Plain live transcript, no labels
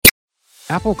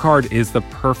Apple Card is the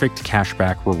perfect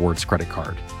cashback rewards credit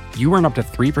card. You earn up to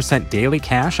 3% daily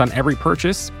cash on every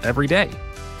purchase every day.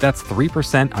 That's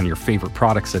 3% on your favorite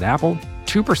products at Apple,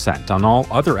 2% on all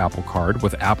other Apple Card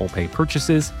with Apple Pay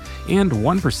purchases, and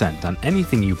 1% on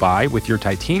anything you buy with your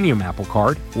titanium Apple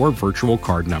Card or virtual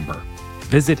card number.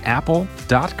 Visit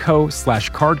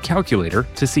apple.co/card calculator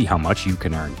to see how much you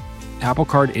can earn. Apple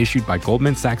Card issued by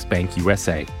Goldman Sachs Bank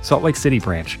USA, Salt Lake City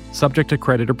branch, subject to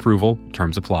credit approval,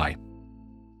 terms apply.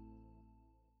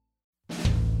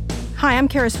 Hi, I'm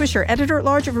Kara Swisher,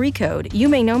 editor-at-large of Recode. You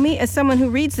may know me as someone who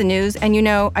reads the news, and you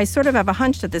know, I sort of have a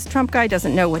hunch that this Trump guy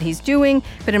doesn't know what he's doing,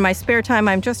 but in my spare time,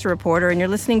 I'm just a reporter, and you're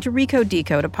listening to Recode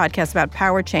Decode, a podcast about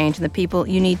power change and the people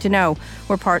you need to know.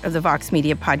 We're part of the Vox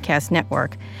Media Podcast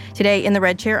Network. Today, in the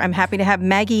red chair, I'm happy to have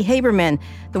Maggie Haberman,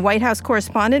 the White House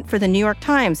correspondent for the New York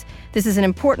Times. This is an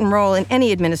important role in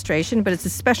any administration, but it's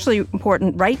especially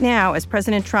important right now as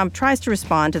President Trump tries to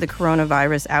respond to the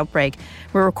coronavirus outbreak.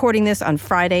 We're recording this on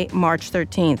Friday, March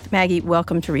 13th. Maggie,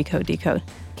 welcome to Recode Decode.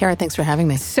 Kara, thanks for having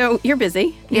me. So you're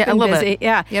busy. Yeah, a little bit.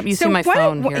 Yeah. Yep, you see my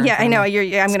phone here. Yeah, I know.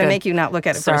 I'm going to make you not look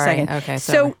at it for a second. Okay,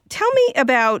 so tell me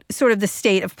about sort of the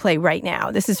state of play right now.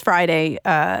 This is Friday,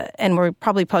 and we're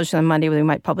probably publishing on Monday. We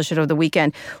might publish it over the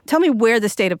weekend. Tell me where the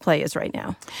state of play is right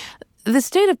now. The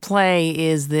state of play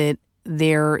is that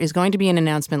there is going to be an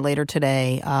announcement later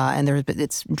today, and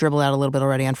it's dribbled out a little bit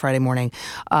already on Friday morning,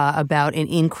 about an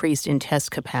increase in test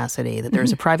capacity, that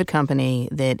there's a private company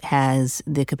that has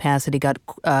the capacity, got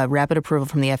rapid approval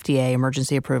from the FDA,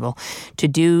 emergency approval, to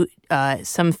do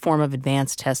some form of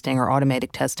advanced testing or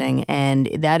automatic testing, and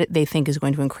that they think is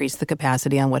going to increase the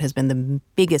capacity on what has been the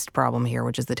biggest problem here,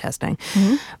 which is the testing.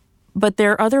 Mm-hmm. But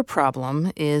their other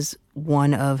problem is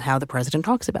one of how the president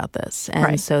talks about this.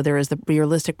 And so there is the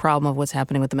realistic problem of what's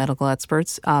happening with the medical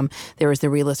experts. There is the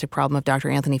realistic problem of Dr.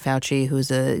 Anthony Fauci,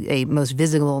 who's a most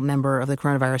visible member of the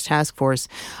coronavirus task force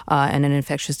and an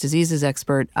infectious diseases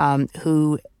expert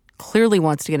who clearly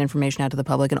wants to get information out to the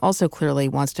public and also clearly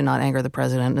wants to not anger the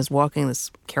president and is walking this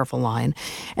careful line.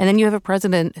 And then you have a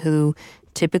president who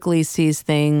typically sees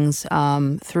things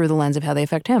through the lens of how they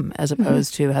affect him as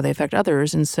opposed to how they affect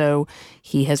others. And so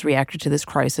he has reacted to this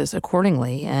crisis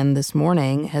accordingly. And this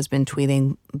morning has been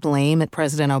tweeting blame at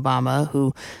President Obama,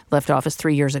 who left office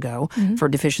 3 years ago for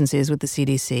deficiencies with the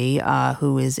CDC,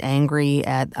 who is angry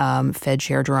at Fed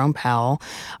Chair Jerome Powell,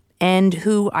 and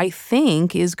who I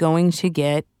think is going to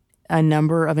get a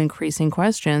number of increasing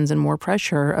questions and more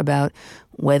pressure about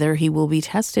whether he will be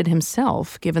tested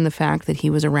himself, given the fact that he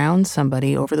was around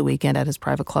somebody over the weekend at his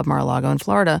private club, Mar-a-Lago in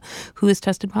Florida, who is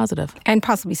tested positive. And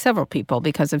possibly several people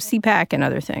because of CPAC and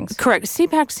other things. Correct.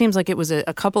 CPAC seems like it was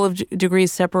a couple of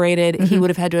degrees separated. He would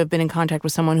have had to have been in contact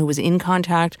with someone who was in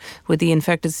contact with the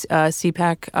infected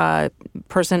CPAC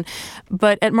person.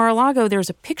 But at Mar-a-Lago, there's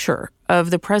a picture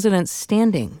of the president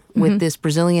standing with this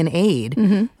Brazilian aide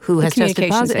who has tested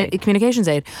positive, communications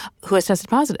aide, who has tested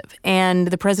positive. And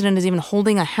the president is even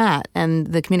holding a hat, and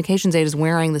the communications aide is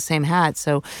wearing the same hat.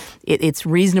 So it's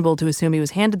reasonable to assume he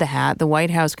was handed the hat. The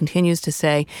White House continues to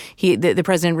say the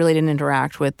president really didn't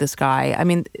interact with this guy. I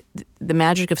mean, the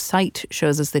magic of sight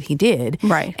shows us that he did.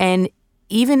 Right. And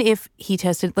even if he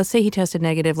tested, let's say he tested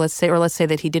negative, let's say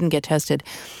that he didn't get tested,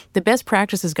 the best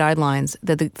practices guidelines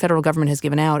that the federal government has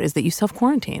given out is that you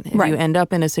self-quarantine if you end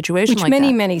up in a situation like that.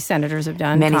 Which many senators have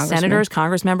done. Many senators,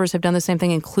 Congress members have done the same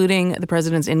thing, including the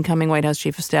president's incoming White House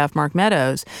Chief of Staff, Mark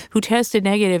Meadows, who tested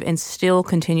negative and still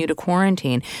continue to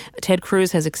quarantine. Ted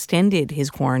Cruz has extended his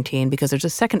quarantine because there's a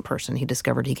second person he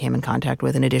discovered he came in contact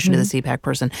with in addition to the CPAC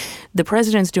person. The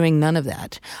president's doing none of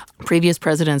that. Previous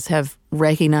presidents have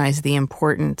recognized the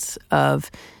importance of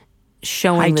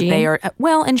showing that they are,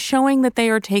 and showing that they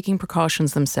are taking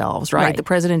precautions themselves, right? The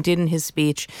president did in his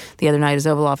speech the other night, his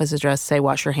Oval Office address, say,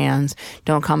 wash your hands,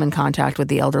 don't come in contact with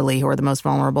the elderly who are the most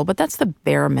vulnerable. But that's the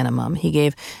bare minimum. He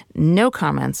gave no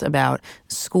comments about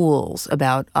schools,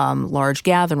 about large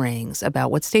gatherings, about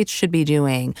what states should be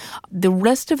doing. The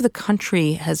rest of the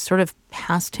country has sort of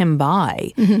passed him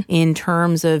by in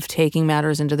terms of taking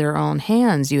matters into their own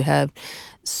hands. You have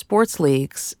sports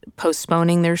leagues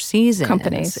postponing their seasons.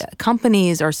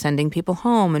 Companies are sending people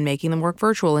home and making them work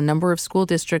virtual. A number of school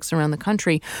districts around the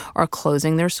country are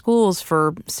closing their schools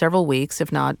for several weeks,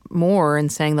 if not more,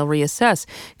 and saying they'll reassess.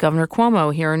 Governor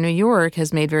Cuomo here in New York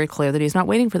has made very clear that he's not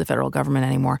waiting for the federal government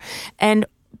anymore. And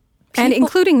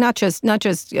including not just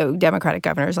Democratic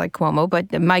governors like Cuomo, but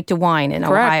Mike DeWine in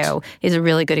Ohio is a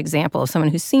really good example of someone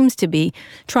who seems to be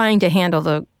trying to handle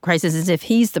the crisis as if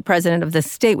he's the president of the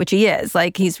state, which he is.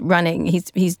 Like, he's running,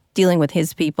 he's dealing with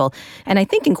his people. And I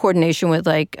think in coordination with,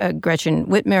 like, Gretchen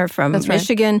Whitmer from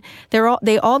Michigan,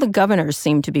 all the governors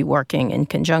seem to be working in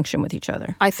conjunction with each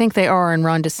other. I think they are. And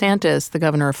Ron DeSantis, the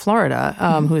governor of Florida,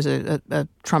 who is a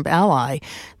Trump ally,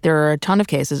 there are a ton of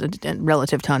cases, a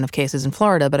relative ton of cases in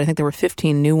Florida, but I think there were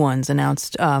 15 new ones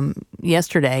announced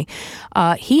yesterday.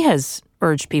 He has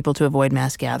urged people to avoid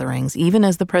mass gatherings, even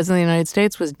as the president of the United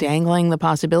States was dangling the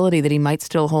possibility that he might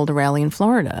still hold a rally in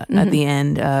Florida at the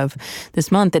end of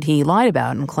this month that he lied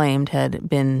about and claimed had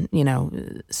been,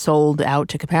 sold out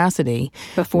to capacity.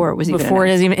 Before it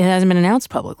hasn't been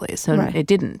announced publicly, so It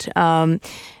didn't.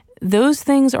 Those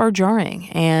things are jarring.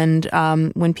 And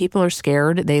when people are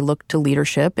scared, they look to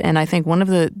leadership. And I think one of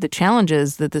the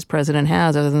challenges that this president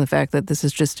has, other than the fact that this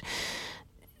is just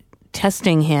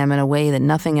testing him in a way that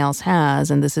nothing else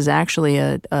has, and this is actually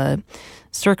a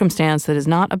circumstance that is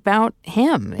not about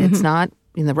him. It's not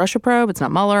in the Russia probe. It's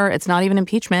not Mueller. It's not even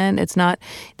impeachment. It's not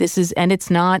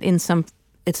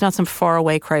some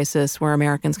faraway crisis where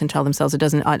Americans can tell themselves it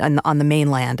doesn't on the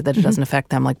mainland that it doesn't affect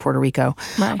them, like Puerto Rico,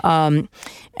 and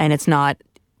it's not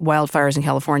wildfires in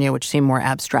California, which seem more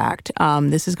abstract.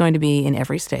 This is going to be in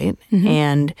every state,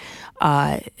 and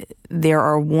there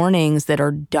are warnings that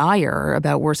are dire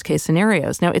about worst-case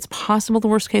scenarios. Now, it's possible the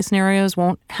worst-case scenarios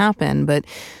won't happen, but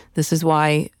this is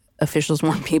why officials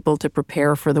want people to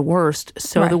prepare for the worst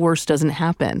so the worst doesn't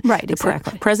happen. Right,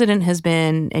 exactly. The president has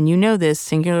been, and you know this,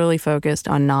 singularly focused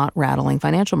on not rattling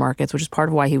financial markets, which is part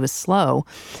of why he was slow.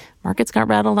 Markets got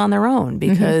rattled on their own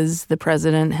because the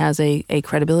president has a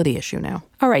credibility issue now.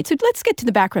 All right, so let's get to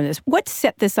the background of this. What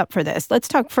set this up for this? Let's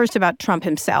talk first about Trump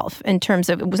himself in terms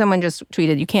of, someone just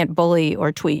tweeted, you can't bully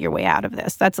or tweet your way out of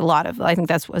this. That's I think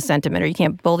that's a sentiment, or you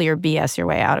can't bully or BS your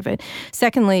way out of it.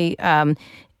 Secondly,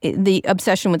 the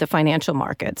obsession with the financial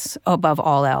markets above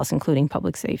all else, including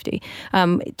public safety.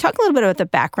 Talk a little bit about the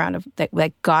background of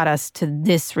that got us to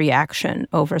this reaction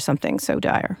over something so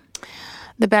dire.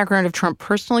 The background of Trump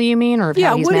personally, you mean, or of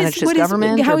how he's managed his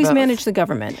government? How he's managed the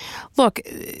government. Look,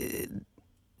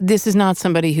 this is not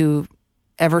somebody who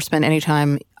ever spent any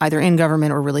time either in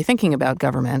government or really thinking about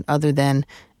government other than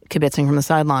kibitzing from the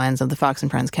sidelines of the Fox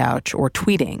and Friends couch or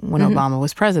tweeting when Obama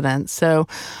was president. So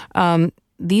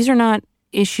these are not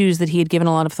issues that he had given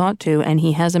a lot of thought to, and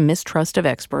he has a mistrust of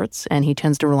experts, and he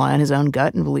tends to rely on his own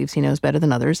gut and believes he knows better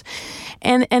than others.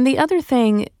 And the other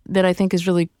thing that I think is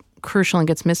really crucial and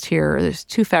gets missed here, there's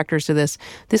two factors to this.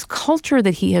 This culture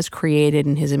that he has created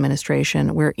in his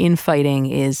administration where infighting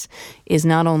is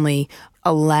not only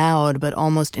allowed but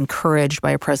almost encouraged by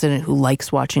a president who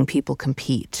likes watching people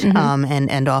compete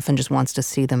and often just wants to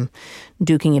see them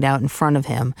duking it out in front of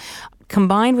him,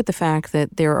 combined with the fact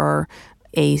that there are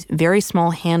a very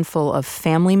small handful of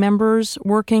family members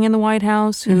working in the White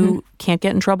House who can't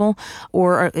get in trouble,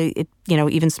 or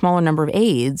even smaller number of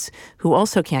aides who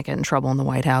also can't get in trouble in the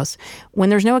White House. When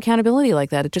there's no accountability like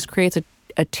that, it just creates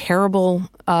a terrible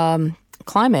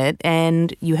climate,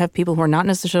 and you have people who are not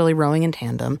necessarily rowing in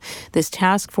tandem. This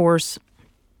task force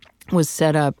was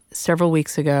set up several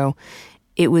weeks ago.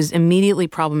 It was immediately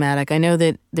problematic. I know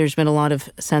that there's been a lot of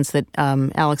sense that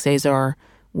Alex Azar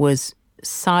was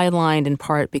sidelined in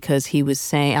part because he was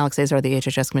saying, Alex Azar, the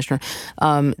HHS commissioner,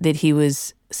 that he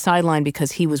was sidelined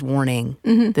because he was warning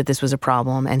that this was a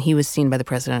problem, and he was seen by the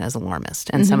president as alarmist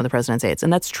and some of the president's aides.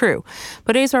 And that's true.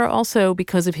 But Azar also,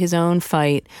 because of his own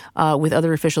fight with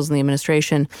other officials in the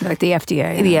administration. Like the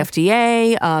FDA. The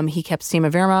FDA. He kept Seema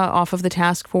Verma off of the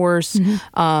task force.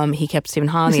 He kept Stephen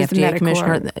Hahn, the FDA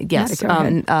commissioner. Yes. Who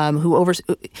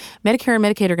Medicare and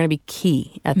Medicaid are going to be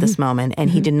key at this moment, and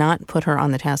he did not put her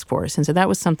on the task force. And so that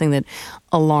was something that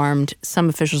alarmed some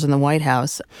officials in the White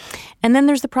House. And then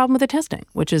there's the problem with the testing,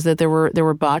 which is that there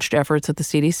were botched efforts at the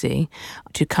CDC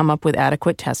to come up with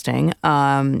adequate testing,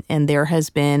 and there has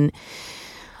been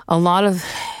a lot of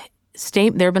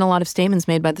statements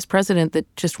made by this president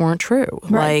that just weren't true.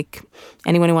 Right. Like,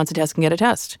 anyone who wants a test can get a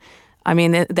test. I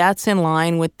mean, that's in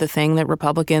line with the thing that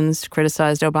Republicans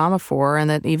criticized Obama for,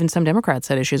 and that even some Democrats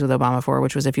had issues with Obama for,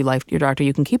 which was if you like your doctor,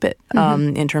 you can keep it,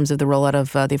 in terms of the rollout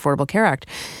of the Affordable Care Act.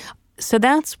 So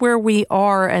that's where we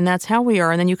are, and that's how we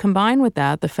are. And then you combine with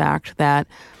that the fact that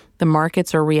the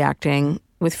markets are reacting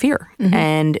with fear.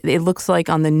 And it looks like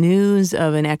on the news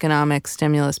of an economic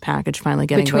stimulus package finally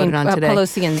getting voted on today.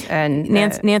 Pelosi and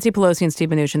Nancy Pelosi and Steve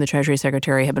Mnuchin, the Treasury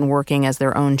Secretary, have been working as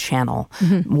their own channel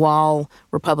while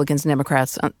Republicans and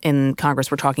Democrats in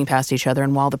Congress were talking past each other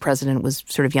and while the president was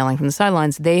sort of yelling from the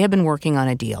sidelines. They have been working on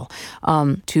a deal.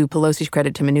 To Pelosi's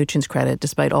credit, to Mnuchin's credit,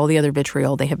 despite all the other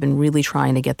vitriol, they have been really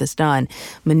trying to get this done.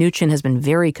 Mnuchin has been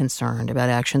very concerned about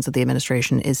actions that the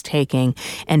administration is taking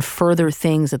and further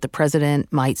things that the president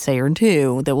might say or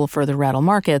do that will further rattle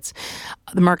markets.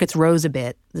 The markets rose a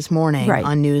bit this morning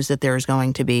on news that there's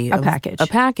going to be a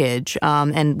package.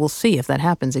 And we'll see if that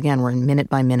happens. Again, we're in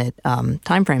minute-by-minute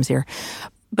timeframes here.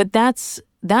 But that's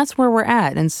where we're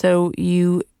at. And so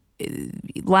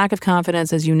lack of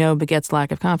confidence, as you know, begets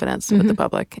lack of confidence with the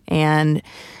public. And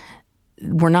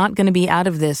we're not going to be out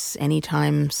of this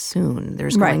anytime soon.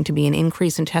 There's going to be an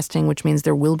increase in testing, which means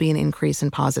there will be an increase in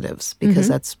positives because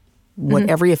that's what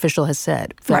every official has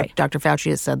said. Dr. Fauci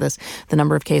has said this. The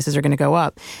number of cases are going to go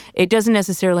up. It doesn't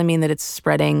necessarily mean that it's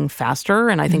spreading faster,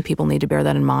 and I think people need to bear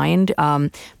that in mind.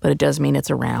 But it does mean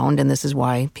it's around, and this is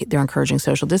why they're encouraging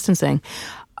social distancing.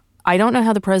 I don't know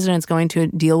how the president's going to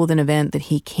deal with an event that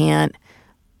he can't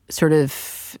sort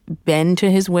of bend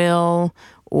to his will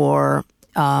or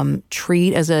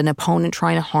treat as an opponent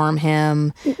trying to harm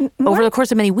him over the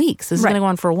course of many weeks. This is going to go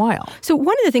on for a while. So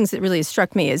one of the things that really has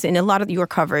struck me is in a lot of your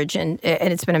coverage, and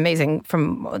it's been amazing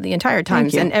from the entire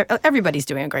Times, and everybody's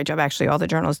doing a great job, actually, all the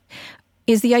journalists,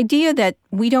 is the idea that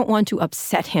we don't want to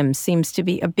upset him seems to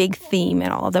be a big theme in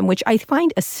all of them, which I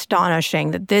find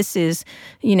astonishing that this is,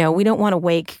 we don't want to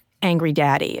wake angry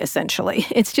daddy, essentially.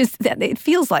 It's just that it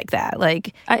feels like that.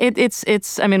 Like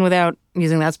it's. I mean, without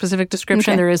using that specific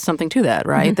description, there is something to that,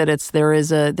 right? That there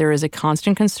is a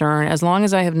constant concern. As long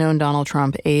as I have known Donald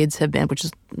Trump, aides have been, which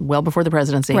is well before the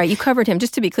presidency. Right. You covered him.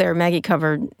 Just to be clear, Maggie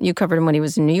you covered him when he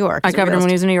was in New York. I covered him when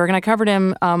he was in New York, and I covered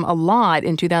him a lot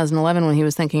in 2011 when he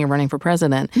was thinking of running for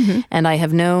president. And I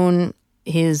have known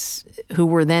who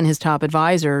were then his top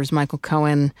advisors, Michael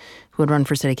Cohen, who had run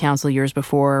for city council years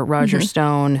before, Roger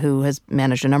Stone, who has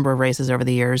managed a number of races over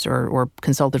the years or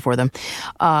consulted for them,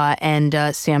 and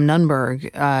Sam Nunberg,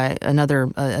 another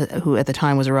who at the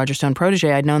time was a Roger Stone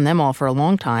protege. I'd known them all for a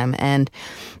long time, and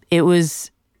it was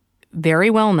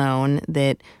very well known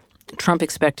that Trump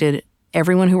expected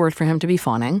everyone who worked for him to be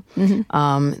fawning.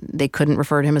 They couldn't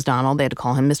refer to him as Donald. They had to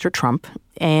call him Mr. Trump.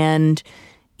 And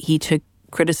he took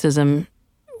criticism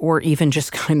or even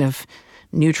just kind of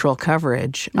neutral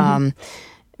coverage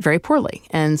very poorly.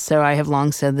 And so I have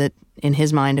long said that in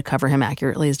his mind, to cover him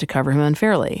accurately is to cover him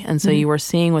unfairly. And so you are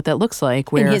seeing what that looks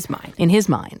like. Where, in his mind. In his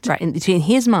mind. Right. In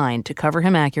his mind, to cover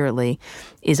him accurately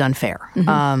is unfair.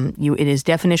 It is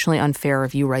definitionally unfair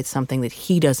if you write something that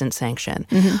he doesn't sanction.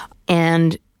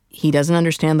 And he doesn't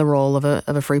understand the role of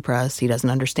a free press. He doesn't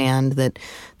understand that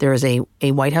there is a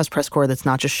White House press corps that's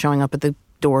not just showing up at the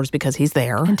doors because he's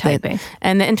there. And typing.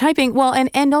 And typing. Well,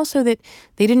 and also that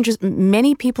they didn't just,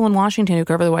 many people in Washington who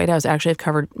cover the White House actually have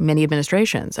covered many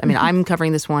administrations. I mean, I'm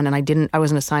covering this one, and I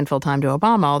wasn't assigned full time to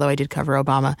Obama, although I did cover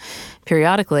Obama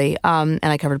periodically, and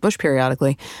I covered Bush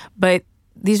periodically. But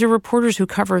these are reporters who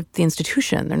cover the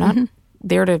institution. They're not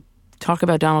there to talk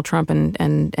about Donald Trump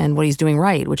and what he's doing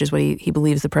right, which is what he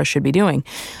believes the press should be doing.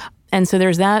 And so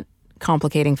there's that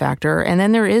complicating factor. And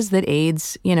then there is that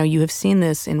aides, you have seen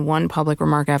this in one public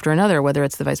remark after another, whether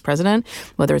it's the vice president,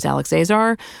 whether it's Alex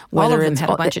Azar, whether all of them it's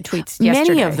had a bunch of tweets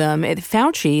yesterday. Many of them.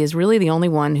 Fauci is really the only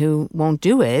one who won't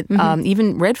do it.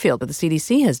 Even Redfield, but the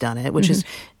CDC has done it, which is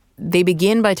they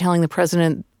begin by telling the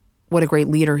president what a great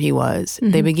leader he was.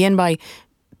 They begin by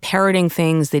parroting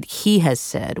things that he has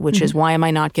said, which is, why am I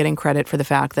not getting credit for the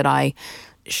fact that I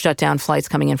shut down flights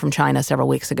coming in from China several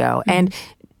weeks ago? And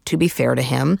to be fair to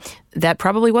him, that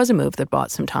probably was a move that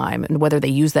bought some time. And whether they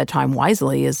used that time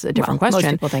wisely is a different question.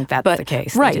 Most people think that's the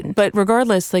case. Right. But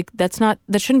regardless, that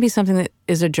shouldn't be something that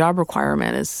is a job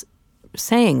requirement, is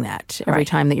saying that every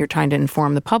time that you're trying to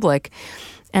inform the public.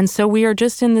 And so we are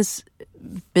just in this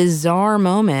bizarre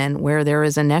moment where there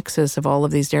is a nexus of all of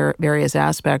these various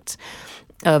aspects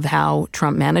of how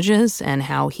Trump manages and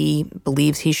how he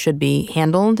believes he should be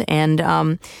handled.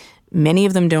 And many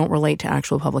of them don't relate to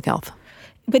actual public health.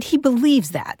 But he believes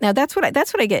that. Now, that's what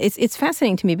I get. It's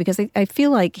fascinating to me because I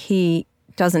feel like he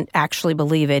doesn't actually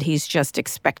believe it. He's just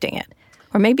expecting it.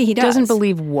 Or maybe he does. Doesn't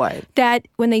believe what? That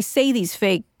when they say these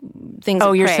fake things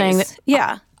of you're praise, saying that?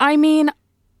 Yeah. I mean,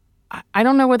 I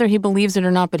don't know whether he believes it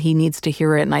or not, but he needs to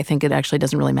hear it. And I think it actually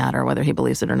doesn't really matter whether he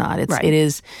believes it or not.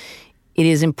 It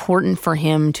is important for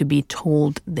him to be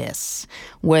told this,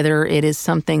 whether it is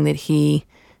something that he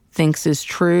thinks is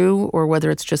true or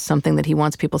whether it's just something that he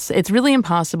wants people to say. It's really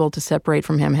impossible to separate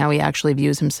from him how he actually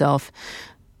views himself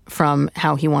from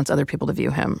how he wants other people to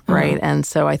view him, right? And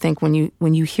so I think when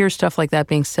you hear stuff like that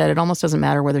being said, it almost doesn't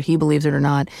matter whether he believes it or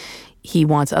not. He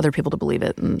wants other people to believe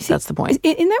it, and that's the point.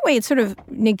 In that way, it sort of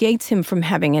negates him from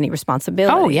having any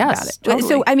responsibility about it. Totally.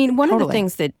 So, I mean, one of the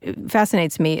things that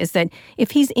fascinates me is that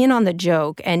if he's in on the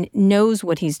joke and knows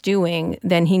what he's doing,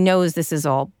 then he knows this is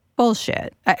all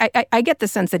bullshit. I get the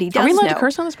sense that he does know. Are we allowed to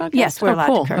curse on this podcast? Yes, we're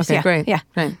allowed to curse. Okay, great. Yeah.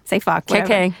 Great. Say fuck, whatever.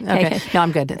 KK. Okay. No,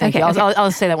 I'm good. Thank you.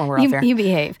 I'll say that when we're off air. You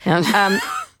behave.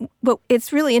 But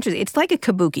it's really interesting. It's like a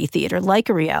kabuki theater, like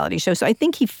a reality show. So I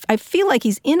think I feel like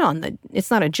he's in on it's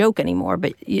not a joke anymore.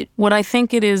 But what I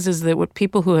think it is that what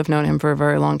people who have known him for a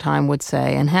very long time would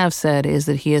say and have said is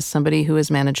that he is somebody who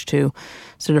has managed to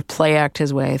sort of play act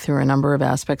his way through a number of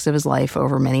aspects of his life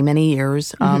over many, many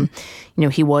years.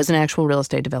 He was an actual real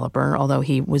estate developer, although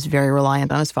he was very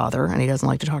reliant on his father, and he doesn't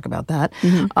like to talk about that.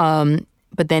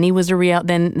 But then he was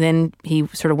then he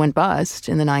sort of went bust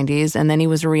in the 90s, and then he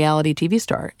was a reality TV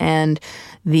star. And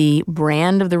the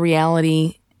brand of the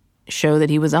reality show that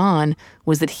he was on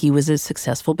was that he was a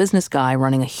successful business guy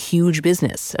running a huge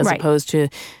business, as opposed to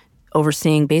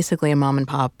overseeing basically a mom and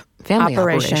pop family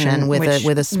operation with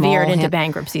a small veered into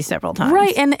bankruptcy several times.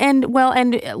 Right, and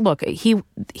look, he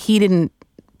didn't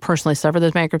personally suffer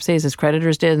those bankruptcies. His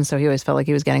creditors did, and so he always felt like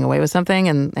he was getting away with something,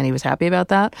 and he was happy about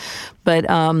that.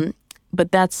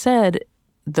 But that said,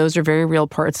 those are very real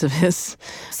parts of his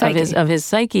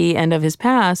psyche and of his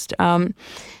past.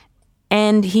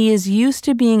 And he is used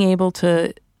to being able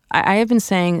to. I have been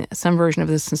saying some version of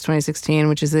this since 2016,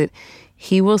 which is that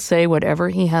he will say whatever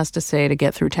he has to say to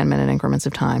get through 10-minute increments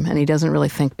of time, and he doesn't really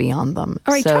think beyond them.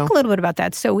 All right, talk a little bit about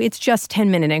that. So it's just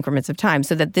 10-minute increments of time,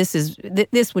 so that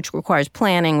this which requires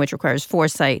planning, which requires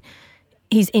foresight.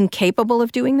 He's incapable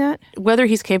of doing that? Whether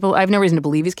he's capable, I have no reason to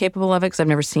believe he's capable of it because I've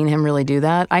never seen him really do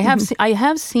that. I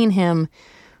have seen him,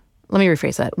 let me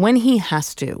rephrase that, when he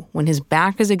has to, when his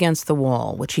back is against the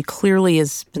wall, which he clearly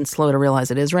has been slow to realize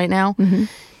it is right now,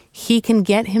 he can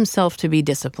get himself to be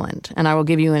disciplined. And I will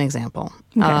give you an example.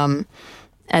 Okay.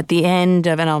 At the end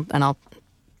of, and I'll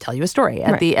tell you a story.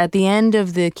 At the end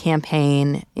of the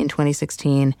campaign in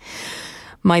 2016,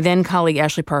 my then colleague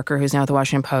Ashley Parker, who's now at the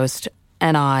Washington Post,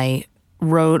 and I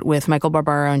wrote with Michael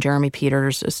Barbaro and Jeremy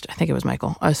Peters, I think it was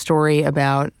Michael, a story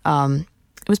about,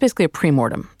 it was basically a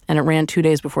pre-mortem, and it ran 2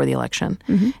 days before the election.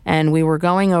 And we were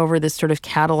going over this sort of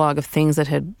catalog of things that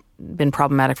had been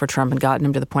problematic for Trump and gotten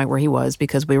him to the point where he was,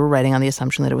 because we were writing on the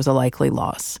assumption that it was a likely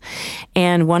loss.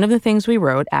 And one of the things we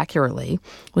wrote accurately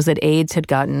was that aides had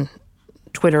gotten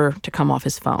Twitter to come off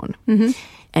his phone.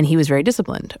 And he was very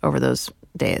disciplined over those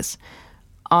days.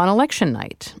 On election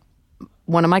night,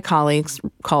 one of my colleagues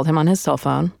called him on his cell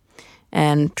phone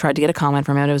and tried to get a comment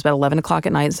from him. It was about 11 o'clock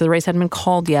at night, so the race hadn't been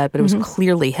called yet, but it was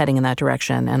clearly heading in that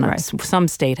direction. And some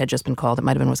state had just been called. It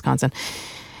might have been Wisconsin.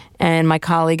 And my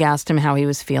colleague asked him how he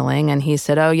was feeling, and he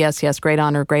said, "Oh, yes, great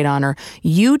honor, great honor.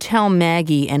 You tell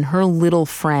Maggie and her little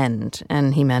friend,"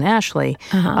 and he meant Ashley,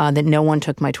 "that no one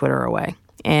took my Twitter away."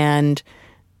 And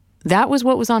that was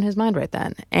what was on his mind right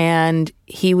then. And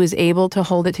he was able to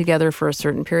hold it together for a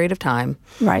certain period of time.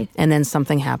 Right. And then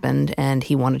something happened, and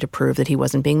he wanted to prove that he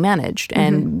wasn't being managed.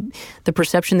 And the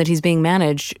perception that he's being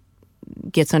managed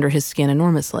gets under his skin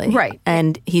enormously. Right.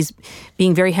 And he's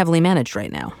being very heavily managed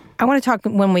right now. I want to talk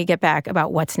when we get back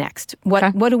about what's next.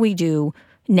 What do we do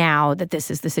now that this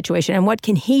is the situation, and what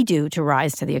can he do to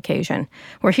rise to the occasion?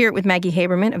 We're here with Maggie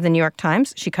Haberman of the New York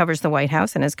Times. She covers the White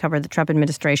House and has covered the Trump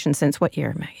administration since what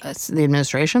year, Maggie? The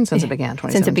administration since it began,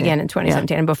 2017. Since it began in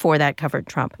 2017, and before that covered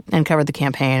Trump. And covered the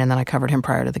campaign, and then I covered him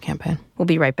prior to the campaign. We'll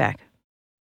be right back.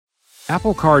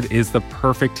 Apple Card is the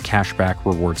perfect cashback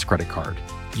rewards credit card.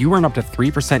 You earn up to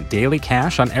 3% daily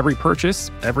cash on every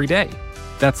purchase every day.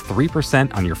 That's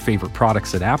 3% on your favorite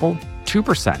products at Apple,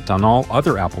 2% on all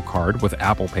other Apple Card with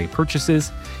Apple Pay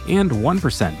purchases, and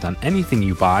 1% on anything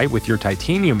you buy with your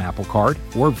titanium Apple Card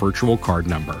or virtual card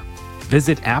number.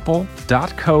 Visit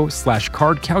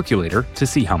apple.co/card calculator to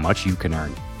see how much you can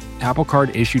earn. Apple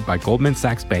Card issued by Goldman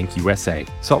Sachs Bank USA,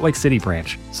 Salt Lake City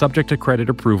branch, subject to credit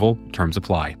approval, terms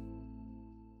apply.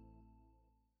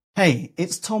 Hey,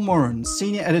 it's Tom Warren,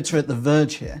 senior editor at The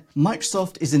Verge here.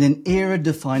 Microsoft is in an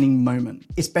era-defining moment.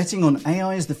 It's betting on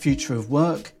AI as the future of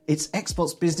work, its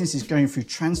Xbox business is going through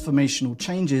transformational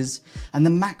changes, and the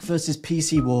Mac versus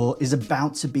PC war is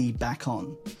about to be back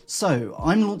on. So,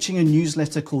 I'm launching a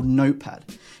newsletter called Notepad.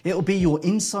 It'll be your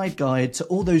inside guide to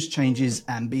all those changes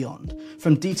and beyond.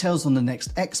 From details on the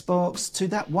next Xbox to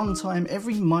that one time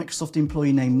every Microsoft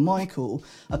employee named Michael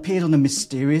appeared on a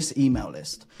mysterious email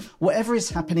list. Whatever is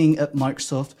happening at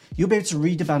Microsoft, you'll be able to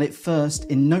read about it first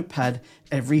in Notepad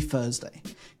every Thursday.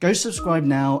 Go subscribe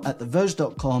now at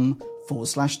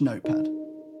theverge.com/notepad.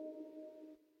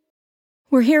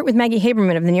 We're here with Maggie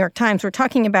Haberman of the New York Times. We're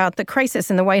talking about the crisis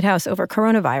in the White House over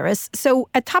coronavirus. So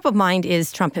at top of mind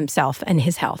is Trump himself and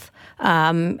his health.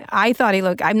 I thought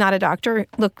I'm not a doctor.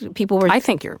 Look, people were... I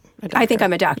think you're a doctor. I think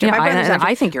I'm a doctor. Yeah, My brother's a doctor.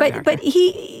 I think you're a doctor. But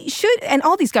he should, and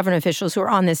all these government officials who are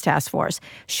on this task force,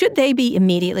 should they be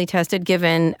immediately tested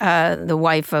given the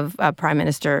wife of Prime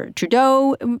Minister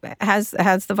Trudeau has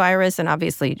the virus, and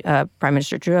obviously Prime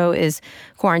Minister Trudeau is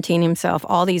quarantining himself.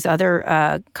 All these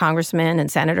other congressmen and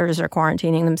senators are quarantining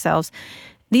themselves.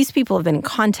 These people have been in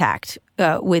contact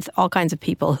with all kinds of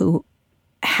people who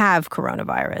have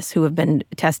coronavirus, who have been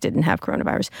tested and have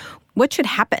coronavirus. What should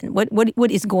happen? What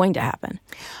is going to happen?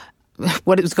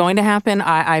 What is going to happen?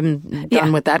 I'm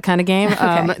done with that kind of game.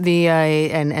 Okay.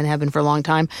 And have been for a long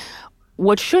time.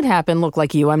 What should happen? Look,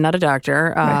 like you, I'm not a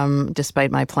doctor, right.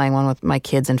 Despite my playing one with my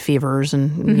kids and fevers,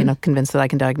 and convinced that I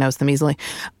can diagnose them easily.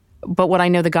 But what I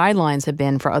know the guidelines have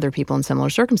been for other people in similar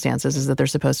circumstances is that they're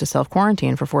supposed to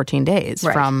self-quarantine for 14 days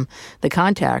from the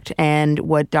contact. And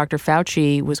what Dr.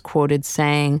 Fauci was quoted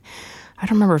saying, I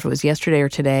don't remember if it was yesterday or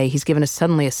today, he's given us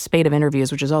suddenly a spate of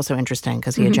interviews, which is also interesting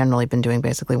because he had generally been doing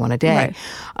basically one a day.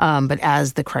 Right. But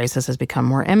as the crisis has become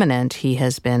more imminent, he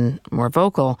has been more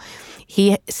vocal.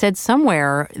 He said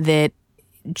somewhere that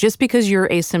just because you're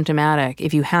asymptomatic,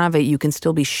 if you have it, you can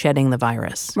still be shedding the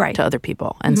virus to other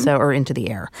people and or into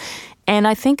the air. And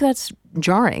I think that's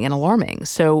jarring and alarming.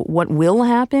 So what will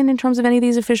happen in terms of any of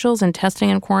these officials and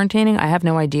testing and quarantining, I have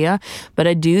no idea. But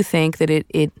I do think that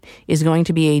it is going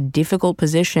to be a difficult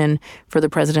position for the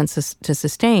president to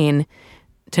sustain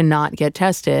to not get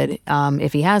tested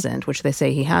if he hasn't, which they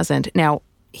say he hasn't. Now,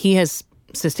 he has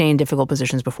sustained difficult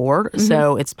positions before,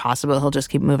 so it's possible he'll just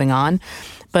keep moving on.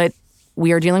 But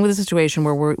we are dealing with a situation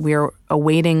where we are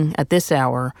awaiting at this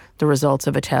hour the results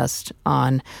of a test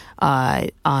on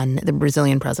the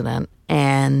Brazilian president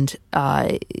and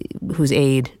whose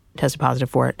aide tested positive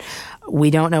for it. We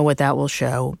don't know what that will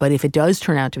show, but if it does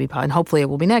turn out to be positive, and hopefully it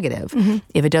will be negative,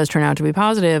 if it does turn out to be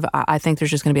positive, I think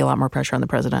there's just going to be a lot more pressure on the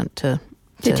president to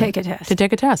take a test. To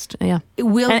take a test, yeah.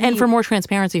 And for more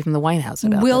transparency from the White House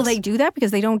about Will they do that? Because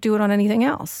they don't do it on anything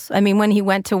else. I mean, when he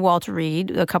went to Walter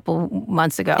Reed a couple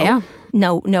months ago,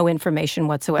 no information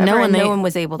whatsoever, no one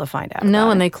was able to find out. No,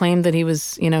 and they claimed that he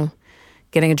was,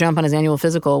 getting a jump on his annual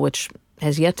physical, which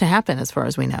has yet to happen as far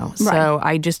as we know. Right. So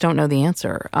I just don't know the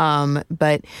answer.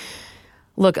 But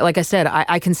look, like I said,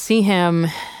 I can see him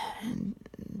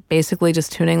basically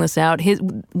just tuning this out.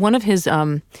 One of his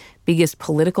biggest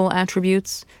political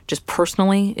attributes, just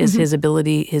personally, is his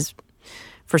ability.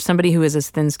 For somebody who is as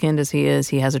thin-skinned as he is,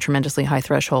 he has a tremendously high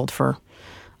threshold for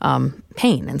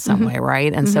pain in some way,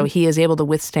 right? And so he is able to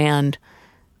withstand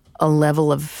a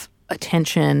level of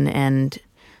attention and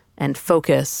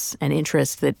focus and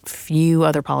interest that few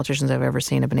other politicians I've ever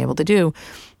seen have been able to do,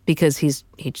 because he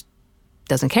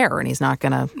doesn't care, and he's not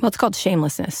going to... Well, it's called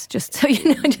shamelessness, just so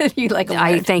you know. You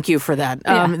I thank you for that.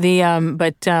 Yeah.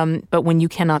 But when you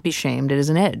cannot be shamed, it is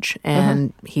an edge,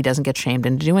 and he doesn't get shamed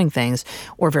into doing things,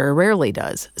 or very rarely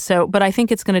does. So, but I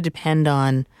think it's going to depend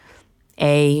on,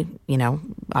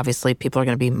 obviously people are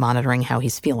going to be monitoring how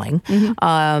he's feeling.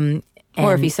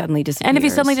 Or if he suddenly disappears. And if he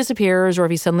suddenly disappears, or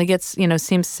if he suddenly gets,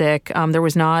 seems sick. There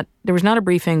was not a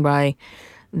briefing by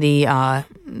the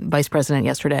vice president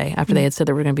yesterday after they had said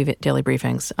there were going to be daily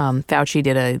briefings. Fauci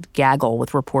did a gaggle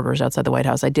with reporters outside the White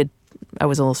House. I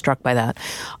was a little struck by that.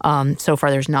 So far,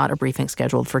 there's not a briefing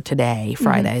scheduled for today,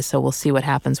 Friday, so we'll see what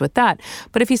happens with that.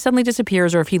 But if he suddenly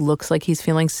disappears, or if he looks like he's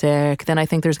feeling sick, then I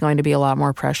think there's going to be a lot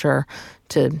more pressure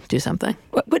to do something.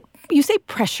 But you say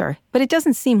pressure, but it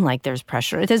doesn't seem like there's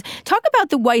pressure. It does. Talk about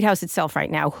the White House itself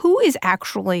right now. Who is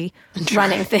actually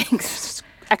running things?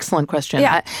 Excellent question.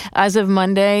 Yeah. As of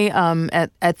Monday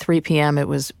at 3 p.m., it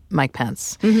was Mike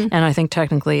Pence. And I think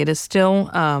technically it is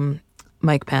still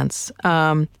Mike Pence.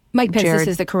 Mike Pence, this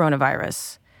is the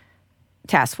coronavirus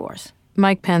task force.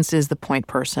 Mike Pence is the point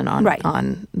person on the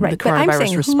coronavirus but I'm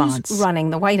saying, response. Who's running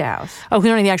the White House? Oh, who's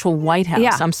running the actual White House?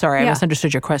 Yeah. I'm sorry, I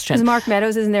misunderstood your question. Because Mark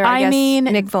Meadows isn't there. I mean,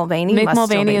 Mick Mulvaney. Mick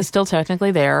Mulvaney is still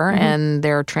technically there, and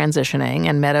they're transitioning.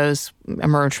 And Meadows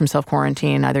emerged from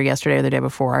self-quarantine either yesterday or the day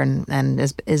before,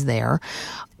 and is there.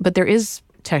 But there is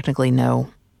technically no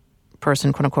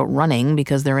person, quote unquote, running,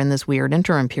 because they're in this weird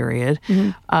interim period.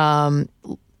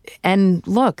 And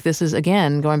look, this is,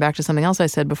 again, going back to something else I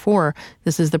said before,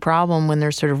 this is the problem when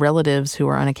there's sort of relatives who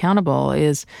are unaccountable,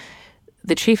 is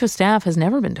the chief of staff has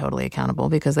never been totally accountable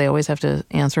because they always have to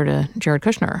answer to Jared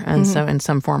Kushner, and so in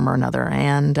some form or another,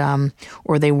 and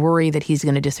or they worry that he's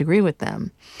going to disagree with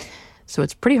them. So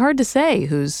it's pretty hard to say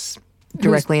who's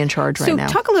directly in charge right now.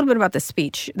 So talk a little bit about the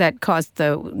speech that caused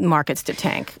the markets to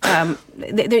tank.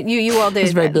 You all did. It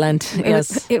was very blunt,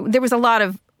 yes. There was a lot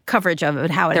of coverage of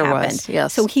it, how it happened. There was,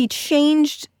 yes. So he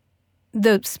changed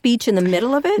the speech in the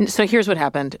middle of it? So here's what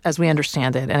happened, as we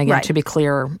understand it. And again, to be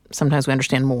clear, sometimes we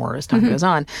understand more as time goes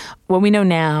on. What we know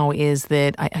now is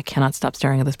that I cannot stop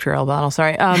staring at this Purell bottle.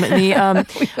 Sorry. We want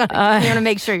to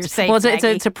make sure you're safe. Well,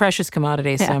 it's a precious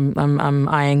commodity, so I'm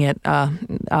eyeing it.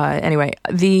 Anyway,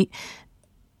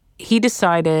 he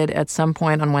decided at some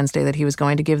point on Wednesday that he was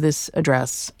going to give this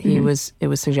address. It was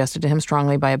suggested to him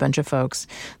strongly by a bunch of folks.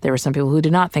 There were some people who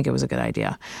did not think it was a good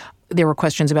idea. There were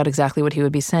questions about exactly what he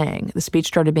would be saying. The speech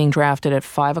started being drafted at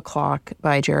 5 o'clock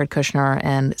by Jared Kushner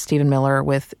and Stephen Miller,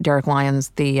 with Derek Lyons,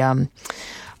 the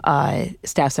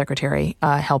staff secretary,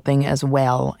 helping as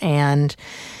well. And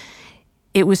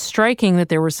it was striking that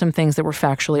there were some things that were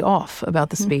factually off about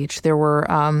the speech. There were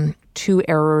 2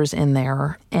 errors in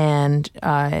there, and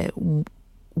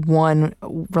one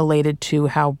related to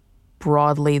how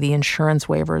broadly the insurance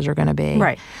waivers are going to be.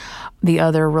 Right. The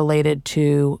other related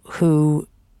to who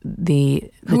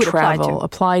the travel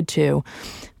applied to.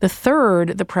 The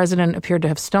third, the president appeared to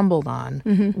have stumbled on,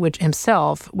 which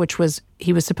was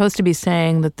he was supposed to be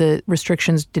saying that the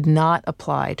restrictions did not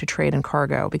apply to trade and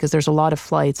cargo, because there's a lot of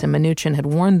flights, and Mnuchin had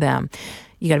warned them,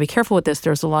 you got to be careful with this.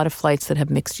 There's a lot of flights that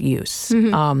have mixed use.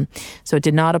 So it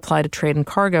did not apply to trade and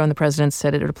cargo, and the president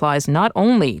said it applies not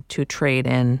only to trade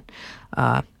and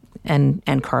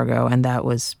cargo, and that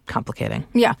was complicating.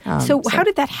 Yeah. So how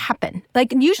did that happen?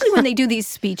 Like, usually when they do these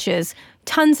speeches,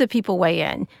 tons of people weigh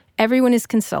in. Everyone is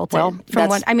consulted. Well, I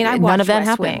watched none of that West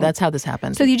happened. Wing. That's how this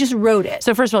happened. So you just wrote it.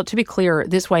 So first of all, to be clear,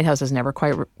 this White House has never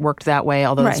quite worked that way,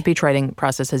 although the speech writing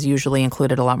process has usually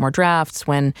included a lot more drafts.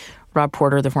 When Rob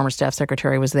Porter, the former staff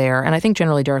secretary, was there, and I think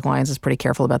generally Derek Lyons is pretty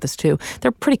careful about this too.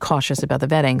 They're pretty cautious about the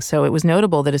vetting. So it was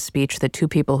notable that a speech that 2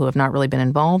 people who have not really been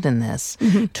involved in this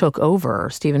took over,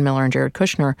 Stephen Miller and Jared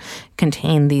Kushner,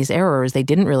 contained these errors. They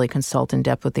didn't really consult in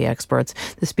depth with the experts.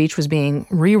 The speech was being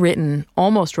rewritten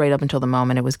almost right up until the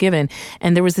moment it was given.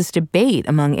 And there was this debate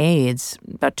among aides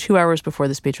about 2 hours before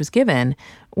the speech was given,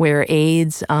 where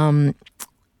aides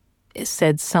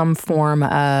said some form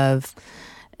of,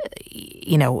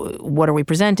 what are we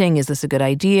presenting? Is this a good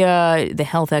idea? The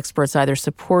health experts either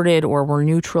supported or were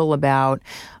neutral about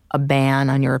a ban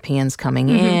on Europeans coming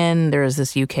in. There's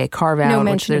this UK carve-out. No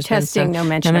mention of testing, no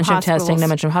mention of testing, no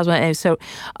mention of hospitals. And so,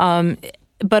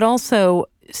 but also,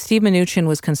 Steve Mnuchin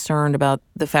was concerned about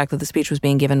the fact that the speech was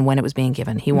being given when it was being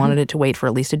given. He wanted it to wait for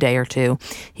at least a day or 2.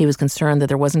 He was concerned that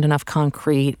there wasn't enough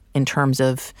concrete in terms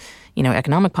of,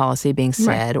 economic policy being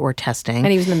said or testing.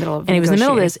 And he was in the middle of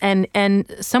this. And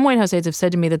some White House aides have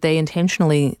said to me that they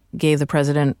intentionally gave the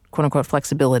president, quote unquote,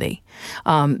 flexibility.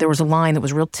 There was a line that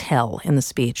was real tell in the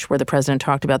speech where the president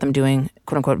talked about them doing,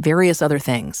 quote unquote, various other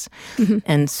things.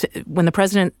 And when the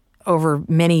president over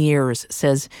many years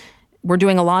says, we're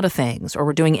doing a lot of things, or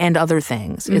we're doing and other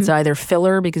things. It's either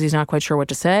filler because he's not quite sure what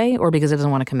to say, or because he doesn't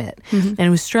want to commit. And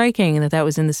it was striking that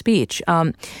was in the speech.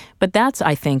 But that's,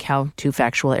 I think, how 2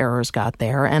 factual errors got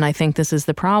there. And I think this is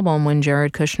the problem when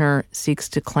Jared Kushner seeks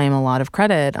to claim a lot of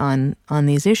credit on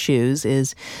these issues,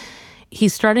 is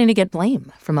he's starting to get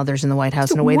blame from others in the White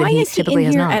House in a way that he typically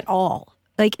has not. Why is he in here at all?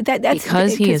 That's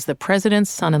because he is the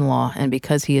president's son-in-law, and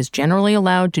because he is generally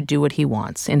allowed to do what he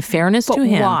wants. In fairness to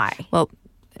him. Why? Well,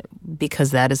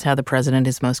 because that is how the president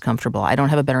is most comfortable. I don't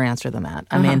have a better answer than that.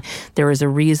 I mean, there is a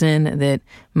reason that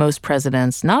most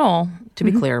presidents, not all, to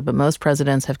be clear, but most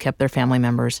presidents have kept their family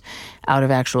members out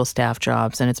of actual staff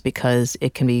jobs, and it's because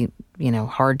it can be,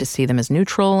 hard to see them as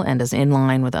neutral and as in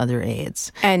line with other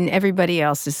aides. And everybody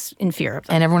else is in fear of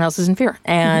them. And everyone else is in fear.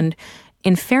 And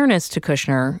in fairness to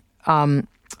Kushner,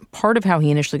 part of how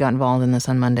he initially got involved in this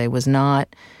on Monday was not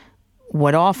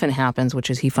what often happens, which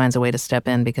is he finds a way to step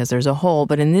in because there's a hole.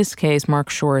 But in this case, Mark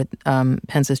Short,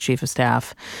 Pence's chief of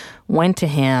staff, went to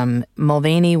him.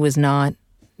 Mulvaney was not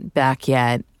back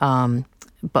yet, but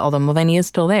although Mulvaney is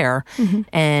still there,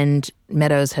 and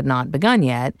Meadows had not begun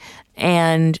yet,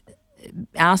 and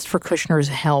asked for Kushner's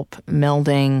help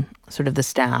melding sort of the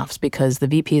staffs, because the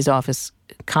VP's office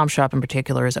CompShop in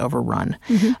particular is overrun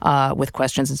with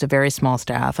questions. It's a very small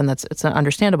staff, and it's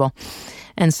understandable.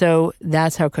 And so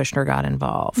that's how Kushner got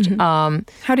involved.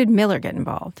 How did Miller get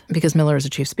involved? Because Miller is a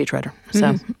chief speechwriter.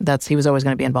 So he was always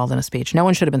going to be involved in a speech. No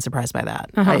one should have been surprised by that.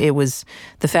 It was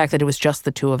the fact that it was just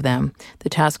the two of them. The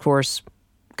task force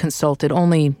consulted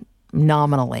only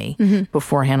nominally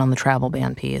beforehand on the travel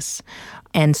ban piece.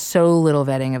 And so little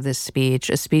vetting of this speech.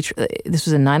 This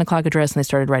was a 9 o'clock address, and they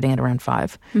started writing it around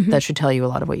 5. That should tell you a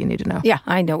lot of what you need to know. Yeah,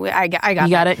 I know. I got You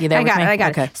got it? You there with me? I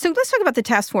got Okay. it. So let's talk about the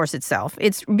task force itself.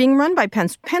 It's being run by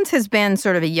Pence. Pence has been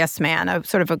sort of a yes man,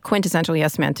 sort of a quintessential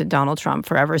yes man to Donald Trump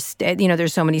forever.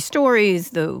 There's so many stories,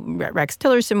 the Rex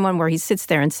Tillerson one where he sits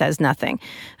there and says nothing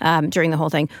during the whole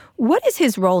thing. What is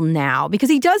his role now? Because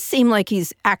he does seem like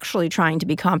he's actually trying to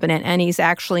be competent, and he's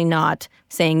actually not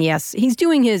saying yes. He's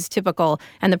doing his typical,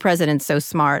 and the president's so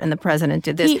smart, and the president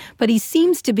did this. But he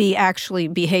seems to be actually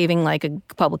behaving like a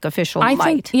public official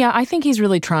might. I think he's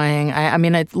really trying.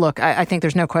 I think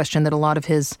there's no question that a lot of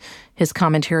his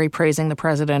commentary praising the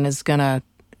president is going to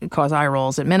cause eye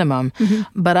rolls at minimum.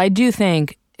 But I do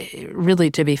think, really,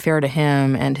 to be fair to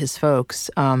him and his folks,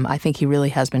 I think he really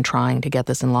has been trying to get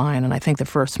this in line. And I think that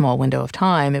for a small window of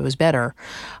time, it was better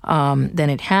than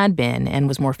it had been and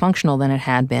was more functional than it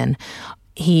had been.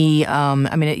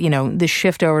 This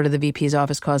shift over to the VP's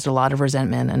office caused a lot of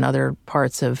resentment in other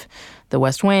parts of the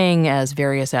West Wing as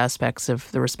various aspects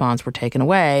of the response were taken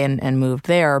away and moved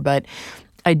there. But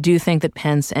I do think that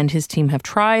Pence and his team have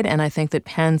tried, and I think that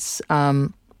Pence, I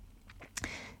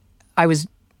was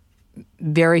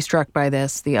very struck by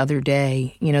this the other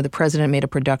day. The president made a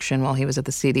production while he was at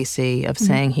the CDC of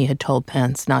saying he had told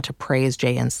Pence not to praise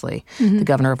Jay Inslee, the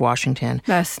governor of Washington.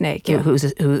 A snake, yeah. Who,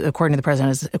 according to the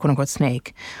president, is a quote-unquote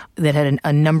snake that had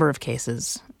a number of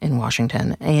cases in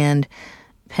Washington. And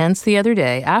Pence the other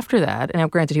day, after that, and now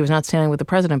granted he was not standing with the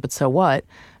president, but so what,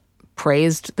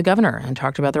 praised the governor and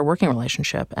talked about their working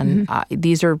relationship. And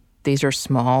these are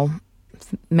small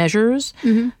measures,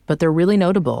 but they're really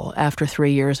notable after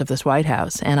 3 years of this White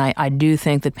House. And I do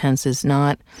think that Pence is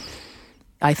not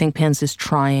 – I think Pence is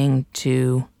trying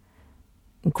to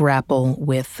grapple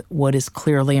with what is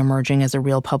clearly emerging as a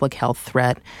real public health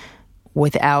threat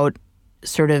without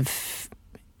sort of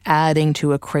adding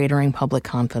to a cratering public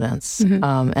confidence.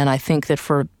 And I think that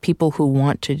for people who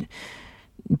want to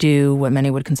do what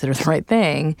many would consider the right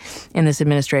thing in this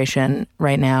administration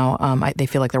right now, they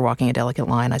feel like they're walking a delicate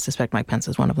line. I suspect Mike Pence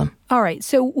is one of them. All right.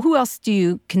 So who else do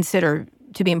you consider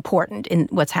to be important in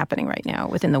what's happening right now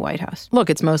within the White House? Look,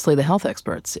 it's mostly the health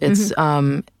experts. It's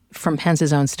from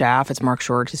Pence's own staff. It's Mark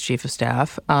Short, his chief of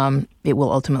staff. It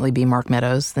will ultimately be Mark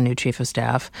Meadows, the new chief of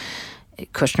staff.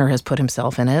 Kushner has put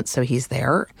himself in it, so he's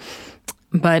there.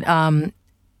 But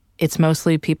it's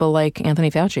mostly people like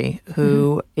Anthony Fauci,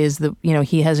 who is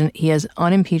he has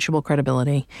unimpeachable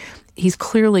credibility. He's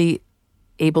clearly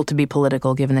able to be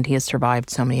political, given that he has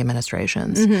survived so many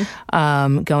administrations,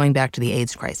 going back to the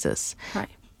AIDS crisis. Right.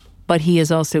 But he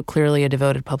is also clearly a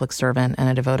devoted public servant and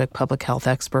a devoted public health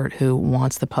expert who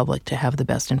wants the public to have the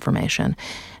best information.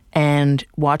 And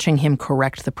watching him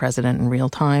correct the president in real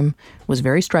time was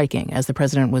very striking, as the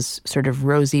president was sort of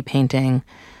rosy painting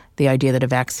the idea that a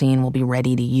vaccine will be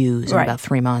ready to use in about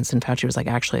 3 months. And Fauci was like,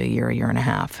 actually, a year and a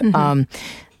half.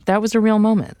 That was a real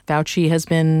moment. Fauci has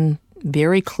been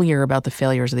very clear about the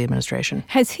failures of the administration.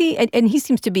 Has he, and he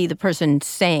seems to be the person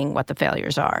saying what the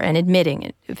failures are and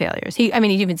admitting failures. He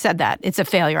even said that. It's a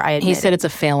failure, I admit. He said it's a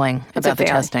failing about the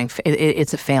testing.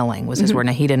 It's a failing was his word.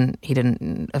 Now, he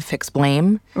didn't affix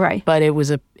blame. Right. But it was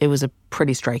a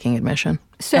pretty striking admission.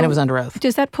 And it was under oath.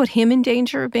 Does that put him in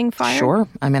danger of being fired? Sure.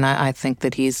 I mean, I think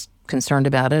that he's concerned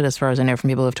about it. As far as I know from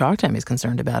people who have talked to him, he's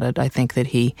concerned about it. I think that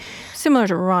he... Similar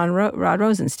to Rod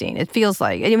Rosenstein, it feels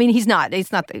like. I mean, he's not.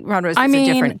 Rod Rosenstein's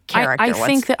a different character. I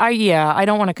think that, I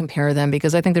don't want to compare them,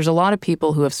 because I think there's a lot of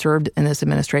people who have served in this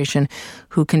administration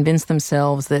who convince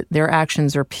themselves that their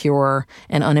actions are pure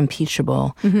and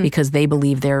unimpeachable because they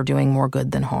believe they're doing more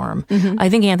good than harm. I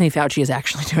think Anthony Fauci is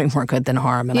actually doing more good than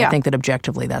harm, and I think that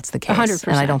objectively that's the case. 100%.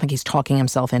 And I don't think he's talking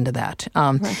himself into that.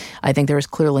 I think there is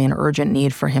clearly an urgent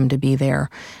need for him to be there,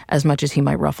 as much as he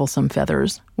might ruffle some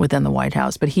feathers within the White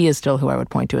House. But he is still who I would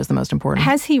point to as the most important.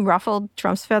 Has he ruffled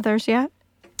Trump's feathers yet?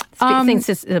 Thinks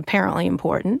this is apparently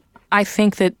important. I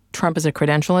think that Trump is a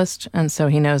credentialist, and so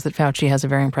he knows that Fauci has a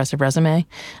very impressive resume.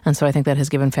 And so I think that has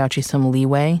given Fauci some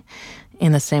leeway,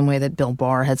 in the same way that Bill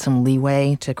Barr had some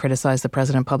leeway to criticize the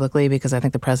president publicly, because I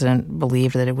think the president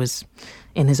believed that it was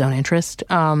in his own interest.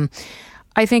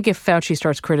 I think if Fauci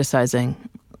starts criticizing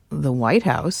the White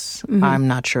House, I'm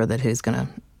not sure that he's going to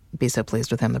be so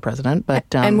pleased with him, the president. But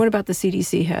and what about the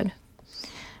CDC head?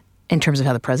 In terms of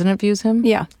how the president views him?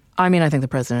 Yeah. I mean, I think the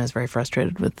president is very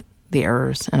frustrated with the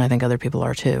errors, and I think other people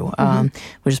are too,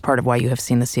 which is part of why you have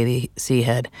seen the CDC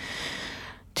head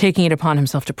taking it upon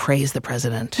himself to praise the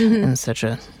president in such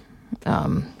a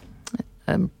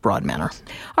broad manner.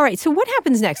 All right, so what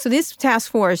happens next? So this task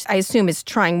force, I assume, is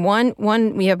trying one.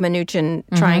 We have Mnuchin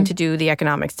trying to do the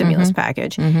economic stimulus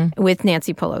package with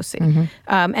Nancy Pelosi.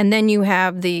 And then you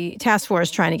have the task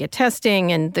force trying to get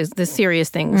testing and the serious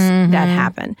things that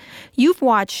happen. You've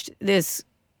watched this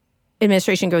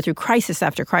administration go through crisis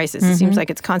after crisis. It seems like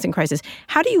it's constant crisis.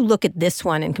 How do you look at this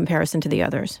one in comparison to the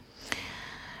others?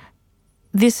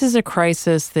 This is a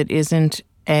crisis that isn't,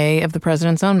 A, of the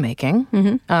president's own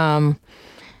making.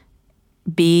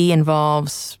 B,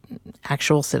 involves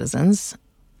actual citizens.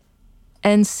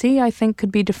 And C, I think,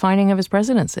 could be defining of his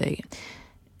presidency.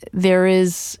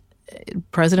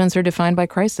 Presidents are defined by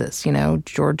crisis. You know,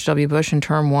 George W. Bush in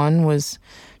term 1 was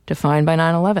defined by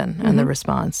 9/11 and the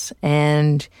response.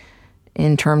 And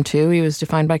in term 2, he was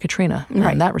defined by Katrina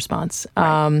and that response.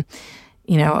 Right.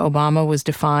 Obama was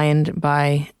defined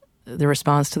by the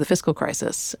response to the fiscal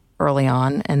crisis early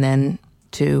on, and then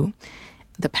to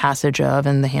the passage of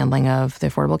and the handling of the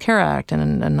Affordable Care Act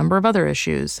and a number of other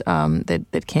issues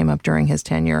that came up during his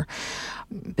tenure.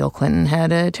 Bill Clinton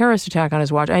had a terrorist attack on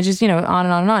his watch. I just, on and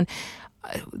on and on.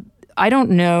 I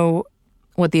don't know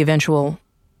what the eventual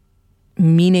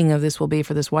meaning of this will be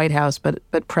for this White House, but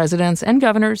presidents and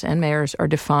governors and mayors are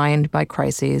defined by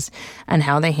crises and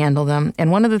how they handle them.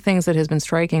 And one of the things that has been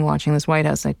striking watching this White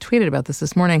House, I tweeted about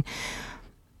this morning,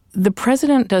 the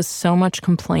president does so much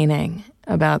complaining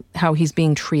about how he's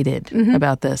being treated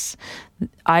about this.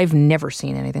 I've never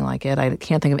seen anything like it. I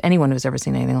can't think of anyone who's ever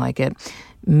seen anything like it.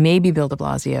 Maybe Bill de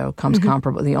Blasio comes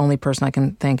comparable. The only person I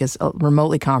can think is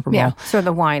remotely comparable. Yeah, so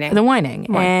the whining.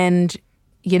 Right. And,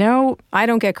 I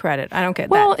don't get credit. I don't get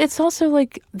that. Well, it's also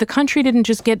like the country didn't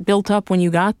just get built up when you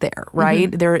got there,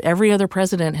 right? Every other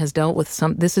president has dealt with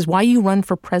this is why you run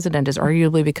for president, is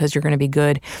arguably because you're going to be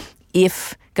good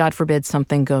if, God forbid,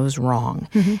 something goes wrong.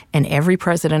 And every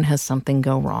president has something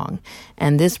go wrong.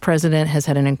 And this president has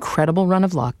had an incredible run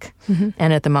of luck.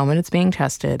 And at the moment it's being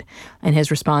tested. And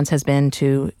his response has been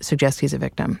to suggest he's a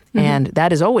victim. And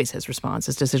that is always his response,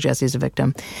 is to suggest he's a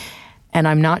victim. And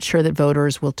I'm not sure that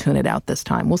voters will tune it out this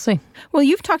time. We'll see. Well,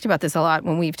 you've talked about this a lot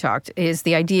when we've talked, is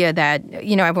the idea that,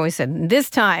 I've always said, this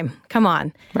time, come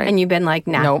on. Right. And you've been like,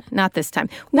 nope, not this time.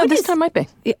 This time might be.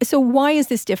 So why is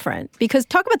this different? Because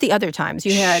talk about the other times.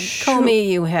 You had Comey,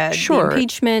 you had the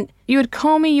impeachment. You had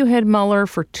Comey, you had Mueller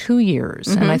for 2 years.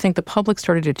 And I think the public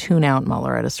started to tune out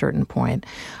Mueller at a certain point.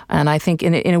 And I think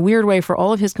in a weird way, for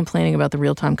all of his complaining about the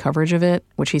real-time coverage of it,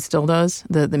 which he still does,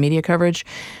 the media coverage,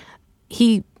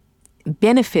 he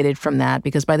benefited from that,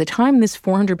 because by the time this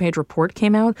 400-page report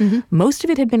came out, most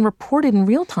of it had been reported in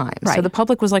real time. Right. So the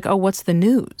public was like, oh, what's the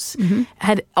news?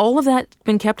 Had all of that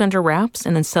been kept under wraps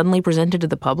and then suddenly presented to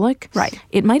the public,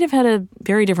 it might have had a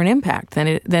very different impact than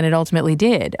it ultimately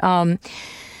did.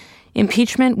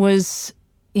 Impeachment was,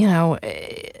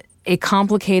 a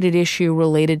complicated issue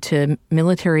related to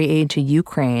military aid to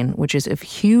Ukraine, which is of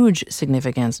huge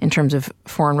significance in terms of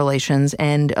foreign relations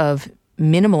and of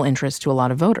minimal interest to a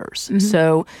lot of voters.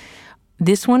 So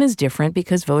this one is different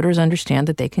because voters understand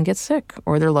that they can get sick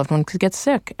or their loved one could get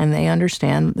sick, and they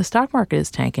understand the stock market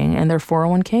is tanking and their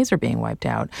 401ks are being wiped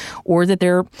out, or that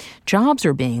their jobs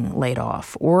are being laid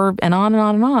off, and on and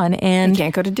on and on. And you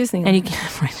can't go to Disneyland. And you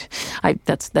can't,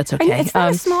 that's okay. It's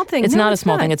not a small thing. It's not a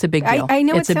small thing. It's a big deal. I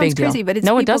know it's it a sounds big crazy, deal. but it's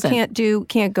no, people it doesn't.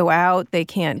 can't go out. They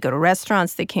can't go to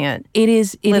restaurants. They can't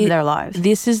live their lives.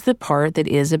 This is the part that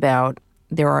is about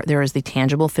there is the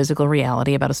tangible physical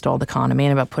reality about a stalled economy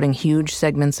and about putting huge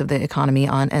segments of the economy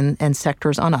on and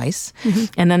sectors on ice.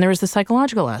 And then there is the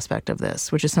psychological aspect of this,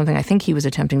 which is something I think he was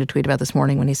attempting to tweet about this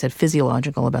morning when he said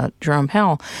physiological about Jerome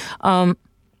Powell.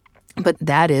 But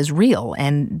that is real,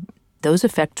 and those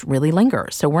effects really linger.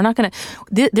 So we're not going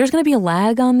to there's going to be a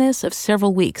lag on this of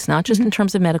several weeks, not just in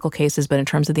terms of medical cases, but in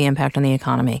terms of the impact on the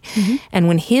economy. And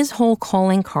when his whole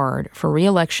calling card for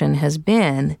re-election has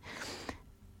been,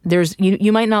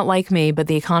 you might not like me, but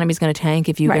the economy's going to tank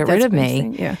if you get rid of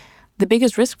me. Yeah. The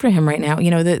biggest risk for him right now,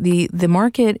 the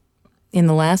market in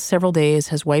the last several days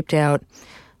has wiped out.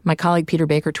 My colleague Peter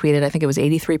Baker tweeted, I think it was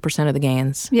 83% of the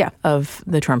gains of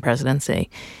the Trump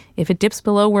presidency. If it dips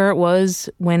below where it was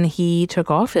when he took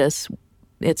office,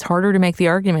 it's harder to make the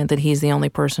argument that he's the only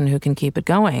person who can keep it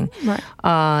going. Right.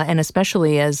 And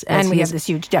especially as we have this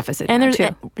huge deficit and now, there's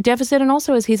too. a deficit, and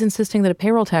also as he's insisting that a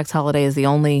payroll tax holiday is the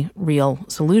only real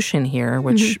solution here,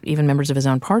 which even members of his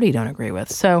own party don't agree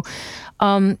with. So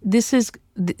this is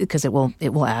because it will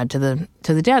add to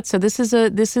the debt. So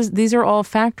these are all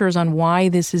factors on why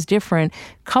this is different,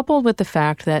 coupled with the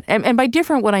fact that, and by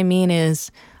different, what I mean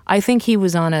is, I think he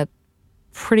was on a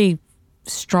pretty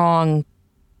strong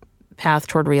path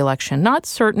toward re-election. Not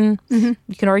certain. You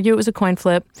could argue it was a coin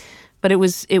flip, but it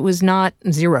was not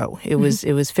zero. It was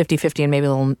 50-50 and maybe a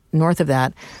little north of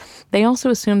that. They also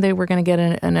assumed they were going to get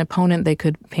an opponent they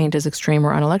could paint as extreme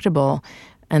or unelectable,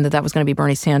 and that was going to be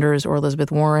Bernie Sanders or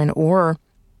Elizabeth Warren or,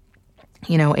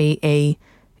 a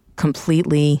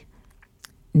completely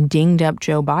dinged up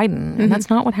Joe Biden. And that's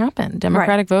not what happened.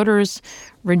 Democratic voters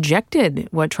rejected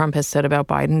what Trump has said about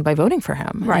Biden by voting for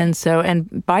him. Right. And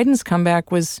Biden's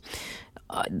comeback was,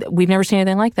 we've never seen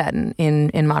anything like that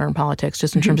in modern politics,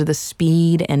 just in terms of the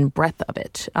speed and breadth of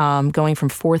it, going from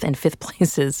 4th and 5th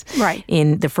places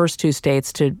in the first 2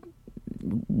 states to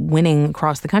winning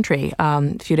across the country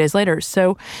a few days later.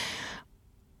 So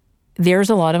there's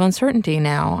a lot of uncertainty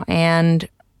now, and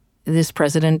this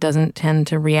president doesn't tend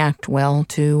to react well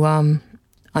to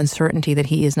uncertainty that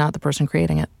he is not the person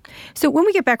creating it. So when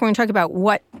we get back, we're going to talk about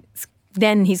what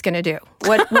then he's going to do.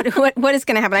 What is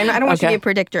going to happen? I don't want you to be a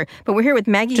predictor, but we're here with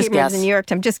Maggie Haberman of the New York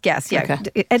Times. Just guess. Yeah.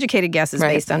 Okay. Educated guesses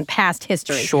based on past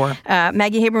history. Sure.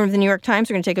 Maggie Haberman of the New York Times.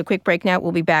 We're going to take a quick break now.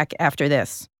 We'll be back after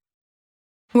this.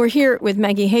 We're here with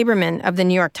Maggie Haberman of the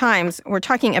New York Times. We're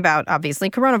talking about, obviously,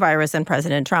 coronavirus and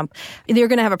President Trump. They're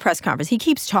going to have a press conference. He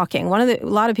keeps talking. A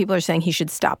lot of people are saying he should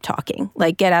stop talking,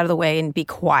 like get out of the way and be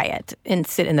quiet and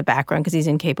sit in the background because he's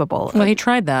incapable. Well, he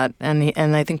tried that, and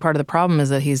I think part of the problem is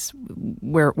that he's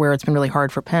where it's been really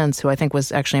hard for Pence, who I think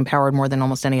was actually empowered more than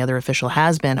almost any other official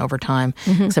has been over time,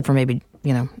 except for maybe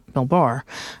Bill Barr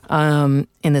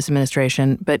in this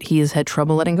administration, but he has had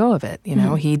trouble letting go of it.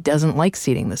 He doesn't like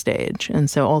ceding the stage, and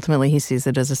so ultimately he sees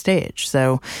it as a stage.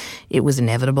 So it was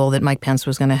inevitable that Mike Pence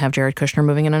was going to have Jared Kushner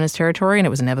moving in on his territory, and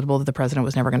it was inevitable that the president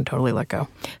was never going to totally let go.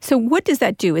 So what does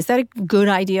that do? Is that a good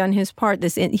idea on his part?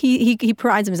 He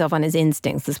prides himself on his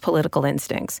instincts, his political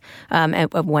instincts,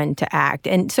 of when to act.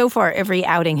 And so far, every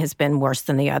outing has been worse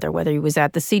than the other, whether he was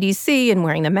at the CDC and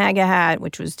wearing the MAGA hat,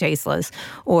 which was tasteless,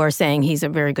 or saying he's a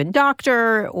very good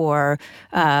doctor, or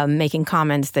making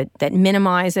comments that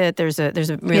minimize it. There's a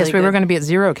really yes, we were going to be at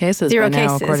 0 cases. Zero by now,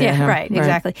 cases, according to him. Right,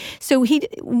 exactly. So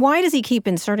why does he keep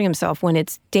inserting himself when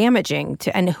it's damaging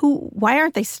to? And why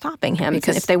aren't they stopping him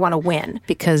if they want to win?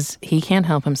 Because he can't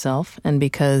help himself, and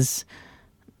because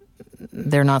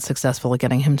they're not successful at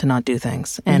getting him to not do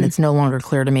things. And it's no longer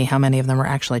clear to me how many of them are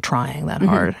actually trying that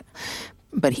hard.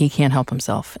 But he can't help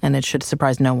himself, and it should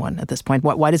surprise no one at this point.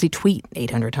 Why does he tweet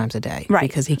 800 times a day? Right.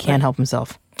 Because he can't help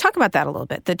himself. Talk about that a little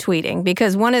bit, the tweeting,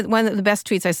 because one of the best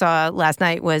tweets I saw last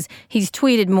night was he's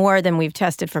tweeted more than we've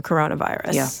tested for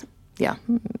coronavirus. Yeah.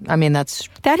 I mean, that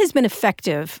has been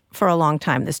effective for a long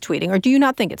time, this tweeting. Or do you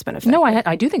not think it's been effective? No,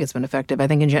 I do think it's been effective. I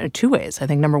think in 2 ways. I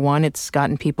think, number one, it's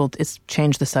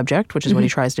changed the subject, which is what he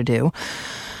tries to do.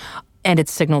 And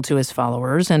it's signaled to his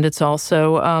followers. And it's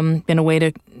also been a way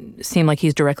to seem like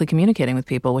he's directly communicating with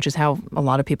people, which is how a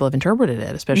lot of people have interpreted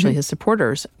it, especially his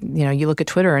supporters. You look at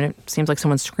Twitter and it seems like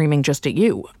someone's screaming just at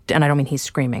you. And I don't mean he's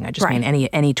screaming. I just mean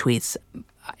any tweets.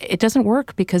 It doesn't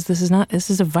work because this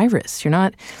is a virus.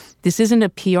 This isn't a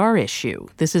PR issue.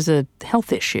 This is a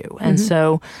health issue. And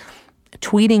so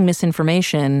tweeting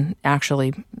misinformation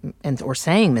or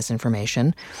saying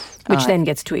misinformation, which then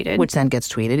gets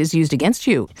tweeted, is used against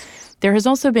you. There has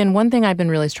also been one thing I've been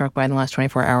really struck by in the last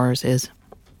 24 hours is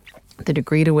the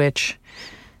degree to which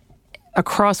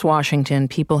across Washington,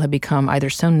 people have become either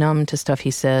so numb to stuff he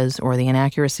says or the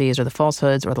inaccuracies or the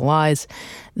falsehoods or the lies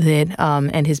that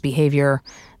and his behavior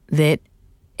that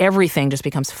everything just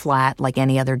becomes flat like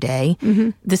any other day.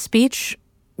 The speech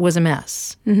was a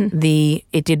mess.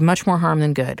 It did much more harm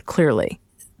than good, clearly.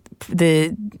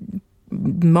 The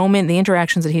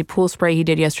interactions that pool spray he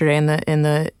did yesterday in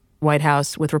the White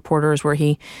House with reporters where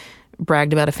he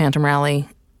bragged about a Phantom Rally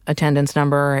attendance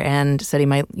number and said he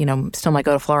might, still might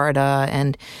go to Florida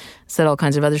and said all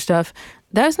kinds of other stuff.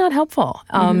 That was not helpful.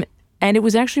 And it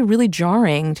was actually really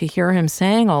jarring to hear him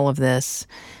saying all of this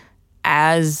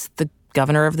as the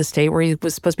governor of the state where he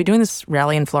was supposed to be doing this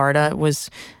rally in Florida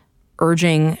was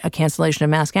urging a cancellation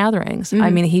of mass gatherings. I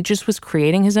mean, he just was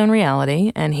creating his own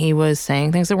reality and he was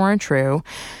saying things that weren't true.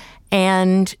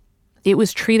 And it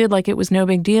was treated like it was no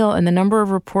big deal. And the number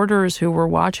of reporters who were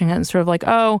watching it and sort of like,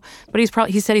 oh, but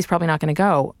he said he's probably not going to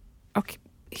go. Okay.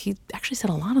 he actually said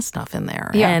a lot of stuff in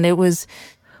there. Yeah. And it was...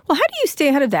 Well, how do you stay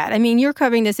ahead of that? I mean, you're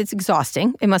covering this. It's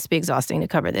exhausting. It must be exhausting to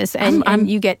cover this. And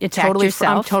you get attacked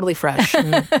yourself. I'm totally fresh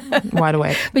and wide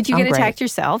awake. But you get attacked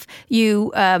yourself.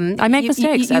 I make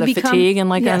mistakes out of fatigue and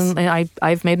yes.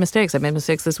 I've made mistakes. I've made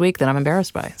mistakes this week that I'm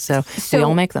embarrassed by. So we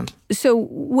all make them. So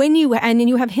when you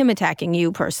have him attacking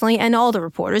you personally and all the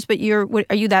reporters, but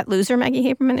are you that loser, Maggie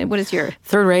Haberman? What is your...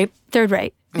 Third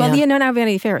rate. Well, now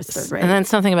Vanity Fair is third rate. And then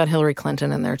something about Hillary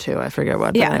Clinton in there, too. I forget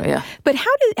what. Yeah. But anyway, yeah. But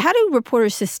how do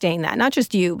reporters sustain that? Not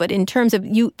just you, but in terms of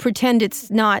you pretend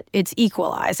it's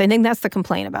equalized. I think that's the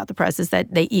complaint about the press, is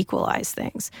that they equalize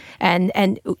things. And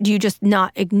do you just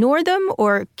not ignore them,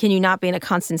 or can you not be in a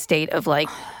constant state of like,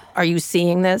 are you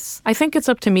seeing this? I think it's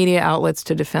up to media outlets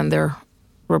to defend their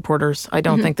reporters. I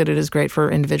don't think that it is great for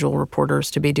individual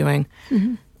reporters to be doing...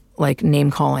 like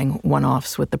name-calling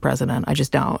one-offs with the president. I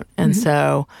just don't. And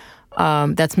so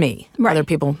that's me. Right. Other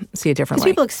people see it differently.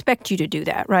 Because people expect you to do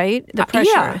that, right? The pressure.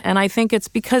 Yeah, and I think it's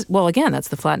because, well, again, that's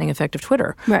the flattening effect of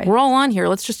Twitter. Right. We're all on here.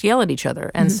 Let's just yell at each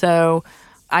other. And so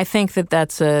I think that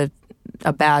that's a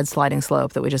bad sliding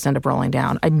slope that we just end up rolling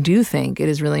down. I do think it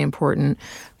is really important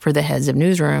for the heads of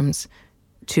newsrooms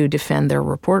to defend their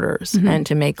reporters and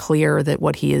to make clear that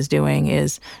what he is doing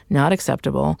is not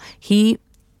acceptable.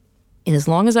 And as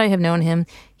long as I have known him,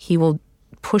 he will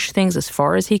push things as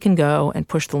far as he can go and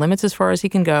push the limits as far as he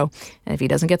can go. And if he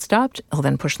doesn't get stopped, he'll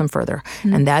then push them further.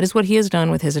 And that is what he has done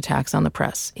with his attacks on the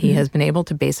press. He has been able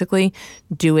to basically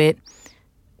do it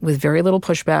with very little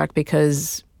pushback,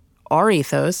 because our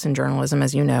ethos in journalism,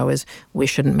 as you know, is we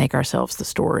shouldn't make ourselves the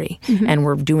story. And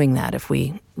we're doing that if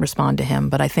we respond to him.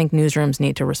 But I think newsrooms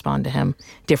need to respond to him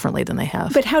differently than they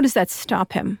have. But how does that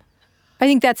stop him? I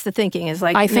think that's the thinking, is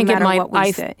like, no matter what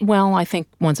we say. Well, I think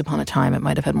once upon a time it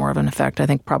might have had more of an effect. I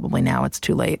think probably now it's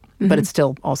too late. But it's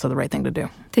still also the right thing to do.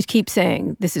 To keep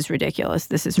saying, this is ridiculous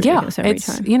every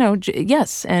time.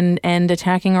 Yes. And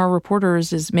attacking our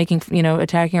reporters is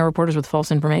attacking our reporters with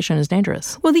false information is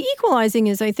dangerous. Well, the equalizing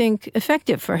is, I think,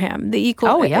 effective for him. If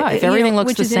everything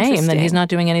looks the same, then he's not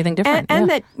doing anything different. And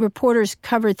that reporters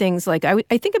cover things like,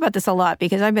 I think about this a lot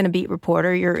because I've been a beat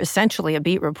reporter. You're essentially a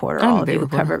beat reporter, all of you who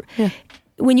cover. Yeah.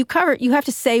 When you cover, you have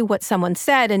to say what someone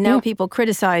said, and now people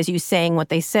criticize you saying what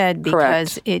they said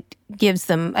because it gives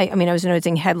them... I was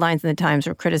noticing headlines in the Times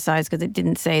were criticized because it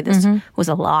didn't say this was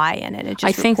a lie in it. It just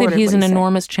I think that he's an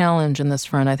enormous challenge in this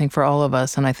front, I think, for all of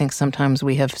us, and I think sometimes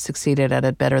we have succeeded at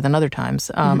it better than other times.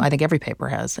 I think every paper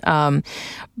has.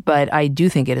 But I do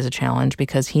think it is a challenge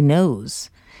because he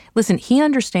knows... Listen, he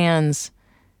understands...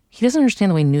 He doesn't understand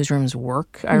the way newsrooms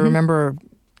work. I remember,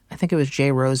 I think it was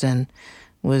Jay Rosen...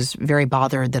 was very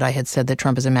bothered that I had said that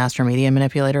Trump is a master media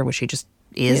manipulator, which he just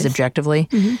is objectively.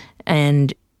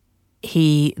 And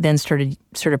he then started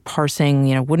sort of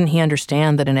parsing, wouldn't he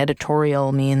understand that an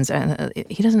editorial means...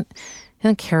 he doesn't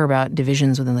care about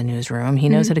divisions within the newsroom. He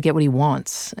knows how to get what he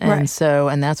wants. And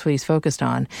and that's what he's focused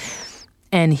on.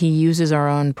 And he uses our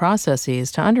own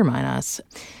processes to undermine us.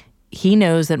 He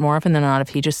knows that more often than not, if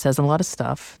he just says a lot of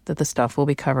stuff, that the stuff will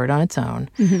be covered on its own.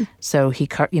 So he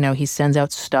sends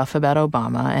out stuff about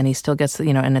Obama, and he still gets,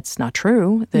 and it's not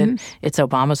true that it's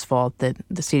Obama's fault that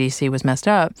the CDC was messed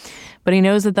up. But he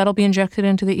knows that that'll be injected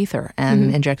into the ether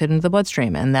and injected into the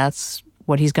bloodstream, and that's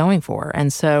what he's going for.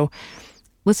 And so,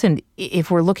 listen,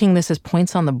 if we're looking this as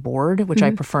points on the board, which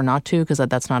I prefer not to because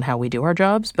that's not how we do our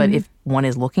jobs, but if one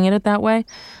is looking at it that way,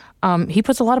 he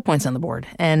puts a lot of points on the board,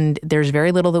 and there's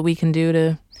very little that we can do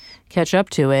to catch up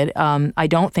to it. I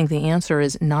don't think the answer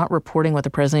is not reporting what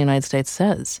the President of the United States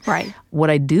says. Right.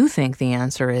 What I do think the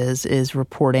answer is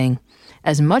reporting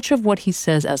as much of what he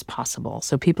says as possible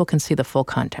so people can see the full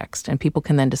context and people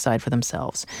can then decide for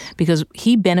themselves. Because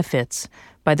he benefits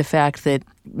by the fact that,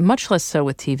 much less so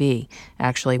with TV,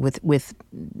 actually, with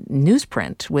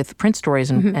newsprint, with print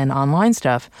stories and online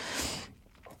stuff,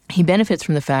 he benefits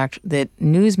from the fact that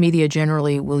news media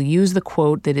generally will use the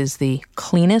quote that is the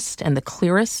cleanest and the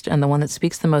clearest and the one that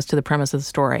speaks the most to the premise of the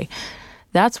story.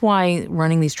 That's why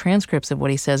running these transcripts of what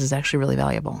he says is actually really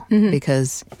valuable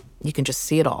because you can just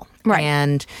see it all. Right.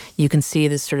 And you can see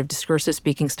this sort of discursive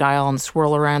speaking style and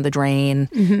swirl around the drain,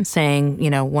 saying,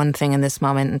 one thing in this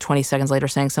moment and 20 seconds later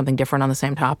saying something different on the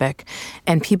same topic.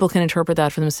 And people can interpret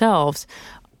that for themselves.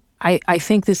 I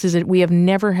think we have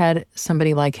never had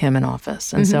somebody like him in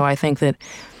office. And so I think that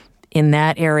in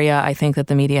that area, I think that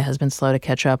the media has been slow to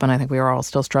catch up, and I think we are all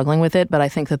still struggling with it. But I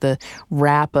think that the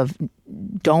rap of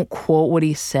don't quote what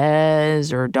he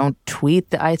says or don't tweet,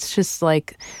 it's just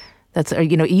like That's,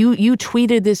 you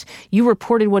tweeted this, you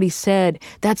reported what he said.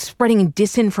 That's spreading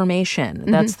disinformation.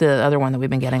 That's the other one that we've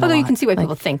been getting Although a lot. you can see why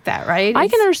people think that, right? I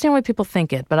can understand why people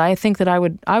think it, but I think that I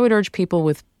would urge people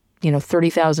with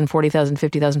 30,000, 40,000,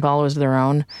 50,000 followers of their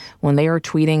own, when they are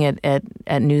tweeting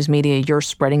at news media, you're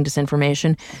spreading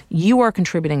disinformation, you are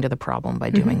contributing to the problem by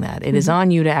doing that. It is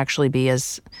on you to actually be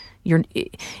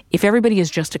if everybody is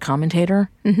just a commentator,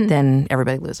 then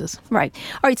everybody loses. Right.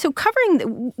 All right, so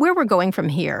covering where we're going from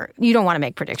here, you don't want to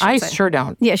make predictions. I sure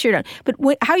don't. Yeah, sure don't. But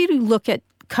how do you look at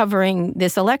covering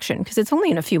this election? Because it's only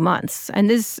in a few months. And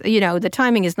this, the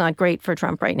timing is not great for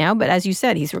Trump right now. But as you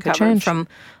said, he's recovered from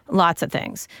lots of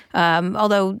things.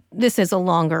 Although this is a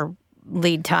longer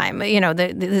lead time.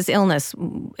 This illness,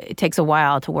 it takes a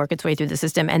while to work its way through the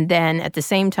system. And then at the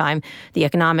same time, the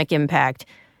economic impact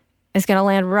is going to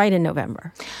land right in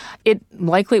November. It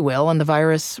likely will, and the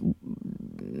virus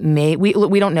may. We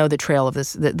don't know the trail of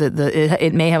this.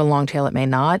 It may have a long tail. It may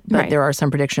not. But there are some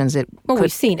predictions.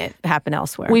 We've seen it happen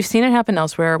elsewhere. We've seen it happen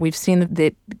elsewhere. We've seen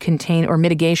that contain or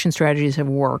mitigation strategies have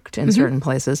worked in certain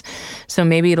places. So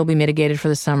maybe it'll be mitigated for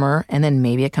the summer, and then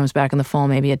maybe it comes back in the fall.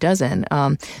 Maybe it doesn't.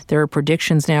 There are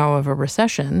predictions now of a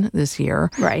recession this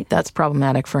year. Right. That's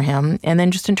problematic for him. And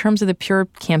then just in terms of the pure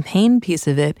campaign piece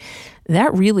of it,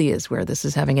 that really is where this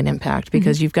is having an impact,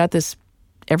 because you've got this,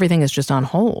 everything is just on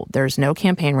hold. There's no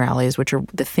campaign rallies, which are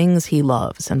the things he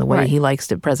loves and the way he likes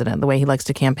to the way he likes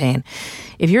to campaign.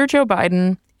 If you're Joe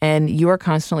Biden and you are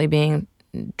constantly being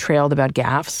trailed about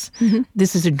gaffes,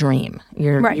 this is a dream.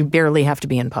 You barely have to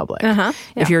be in public.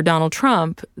 If you're Donald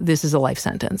Trump, this is a life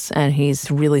sentence, and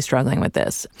he's really struggling with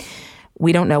this.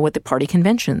 We don't know what the party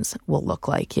conventions will look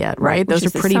like yet, right? Those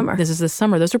are pretty. This is the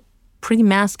summer. Those are pretty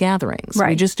mass gatherings. Right.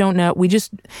 We just don't know.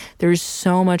 There's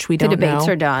so much we don't know. The debates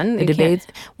are done.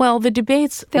 The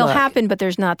debates, they'll happen, but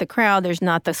there's not the crowd, there's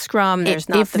not the scrum, there's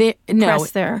not the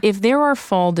press there. If there are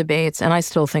fall debates, and I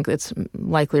still think it's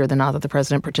likelier than not that the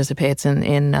president participates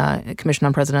in Commission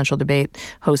on Presidential Debate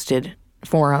hosted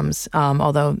forums,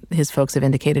 although his folks have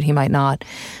indicated he might not.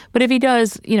 But if he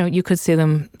does, you could see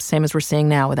them, same as we're seeing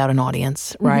now, without an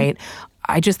audience, right?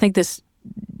 I just think this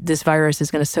virus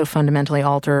is going to so fundamentally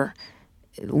alter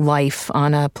life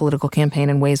on a political campaign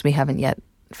in ways we haven't yet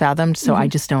fathomed. So I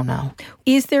just don't know.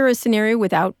 Is there a scenario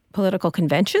without political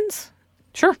conventions?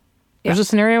 Sure. There's a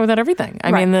scenario without everything.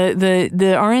 I mean, the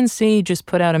RNC just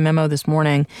put out a memo this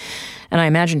morning, and I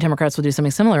imagine Democrats will do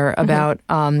something similar, about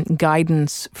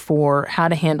guidance for how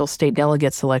to handle state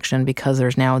delegate selection, because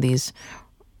there's now these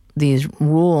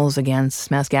rules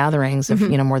against mass gatherings of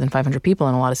more than 500 people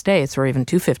in a lot of states, or even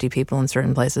 250 people in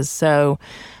certain places. So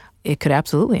it could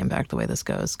absolutely impact the way this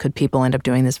goes. Could people end up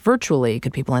doing this virtually?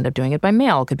 Could people end up doing it by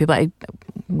mail?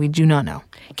 We do not know.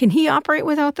 Can he operate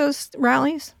without those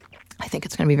rallies? I think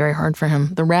it's going to be very hard for him.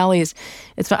 The rallies,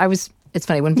 it's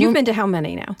funny. When You've been to how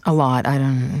many now? A lot. I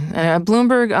don't know.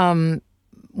 Bloomberg,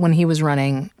 when he was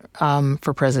running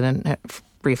for president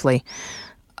briefly,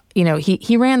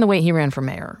 he ran the way he ran for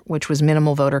mayor, which was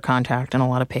minimal voter contact and a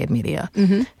lot of paid media.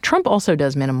 Trump also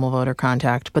does minimal voter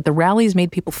contact, but the rallies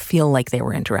made people feel like they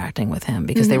were interacting with him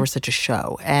because they were such a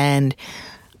show. And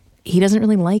he doesn't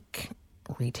really like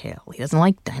retail. He doesn't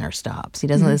like diner stops. He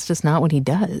doesn't. It's just not what he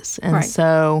does. And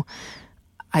so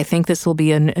I think this will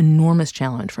be an enormous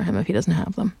challenge for him if he doesn't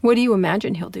have them. What do you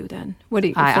imagine he'll do then? What do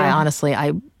you? I honestly,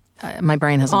 my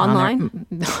brain hasn't online.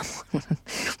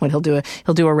 What he'll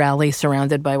do a rally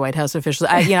surrounded by White House officials.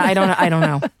 I don't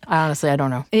know. Honestly, I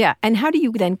don't know. Yeah, and how do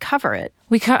you then cover it?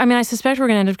 I suspect we're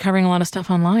going to end up covering a lot of stuff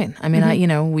online. I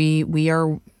mean, we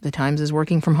are. The Times is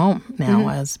working from home now,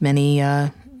 as many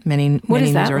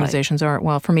news organizations are.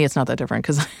 Well, for me, it's not that different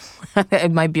because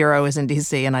my bureau is in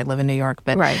D.C. and I live in New York.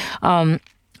 But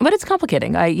but it's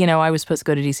complicating. I was supposed to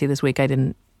go to D.C. this week. I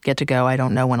didn't get to go. I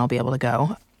don't know when I'll be able to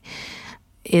go.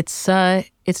 It's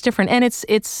different, and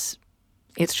it's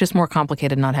just more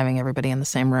complicated not having everybody in the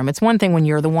same room. It's one thing when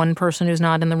you're the one person who's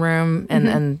not in the room,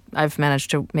 and I've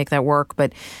managed to make that work.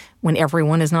 But when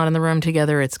everyone is not in the room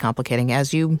together, it's complicating,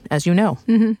 as you know.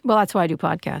 Well, that's why I do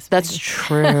podcasts. That's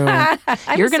true.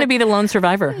 You're going to be the lone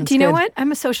survivor. Do you know what?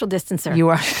 I'm a social distancer. You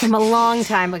are. From a long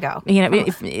time ago.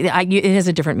 It has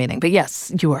a different meaning, but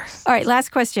yes, you are. All right, last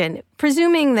question.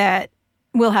 Presuming that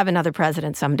we'll have another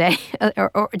president someday,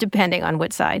 or depending on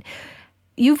which side.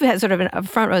 You've had sort of a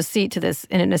front row seat to this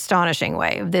in an astonishing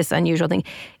way, of this unusual thing.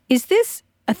 Is this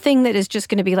a thing that is just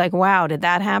going to be like, wow, did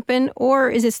that happen? Or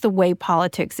is this the way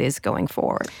politics is going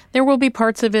forward? There will be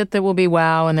parts of it that will be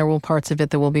wow, and there will be parts of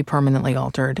it that will be permanently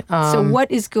altered. So what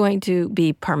is going to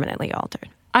be permanently altered?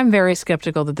 I'm very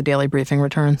skeptical that the daily briefing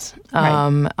returns.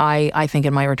 Right. I think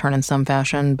it might return in some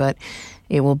fashion, but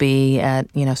it will be at,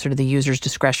 sort of the user's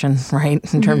discretion,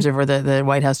 right, in terms of, or the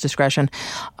White House discretion.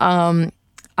 I'm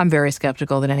very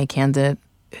skeptical that any candidate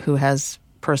who has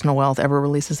personal wealth ever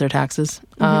releases their taxes.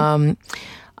 It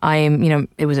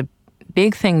was a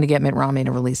big thing to get Mitt Romney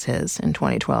to release his in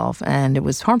 2012, and it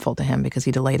was harmful to him because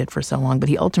he delayed it for so long, but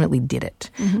he ultimately did it.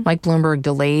 Mike Bloomberg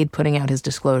delayed putting out his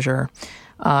disclosure,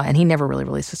 and he never really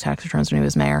released his tax returns when he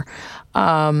was mayor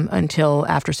until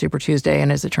after Super Tuesday,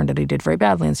 and as it turned out, he did very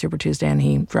badly in Super Tuesday, and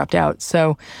he dropped out.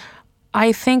 So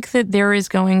I think that there are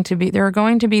going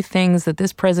to be things that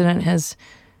this president has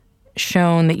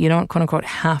shown that you don't, quote unquote,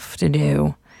 have to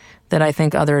do, that I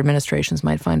think other administrations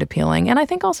might find appealing. And I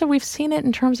think also we've seen it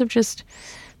in terms of just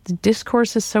the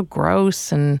discourse is so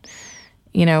gross. And,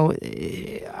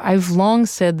 I've long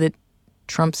said that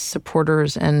Trump's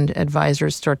supporters and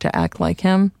advisors start to act like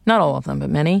him. Not all of them, but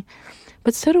many.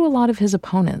 But so do a lot of his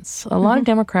opponents. A lot of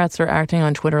Democrats are acting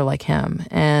on Twitter like him.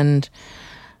 And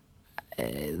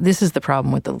this is the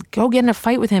problem with go get in a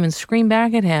fight with him and scream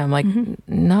back at him. Like,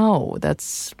 no,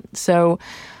 that's so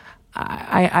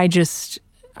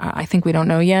I think we don't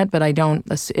know yet, but I think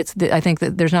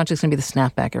that there's not just going to be the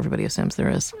snapback everybody assumes there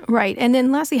is. Right. And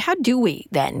then lastly, how do we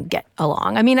then get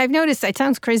along? I mean, I've noticed, it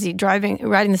sounds crazy,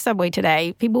 riding the subway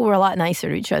today, people were a lot nicer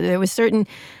to each other. There was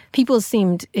people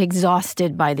seemed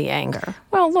exhausted by the anger.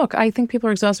 Well, look, I think people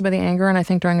are exhausted by the anger, and I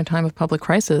think during a time of public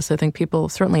crisis, I think people,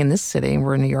 certainly in this city,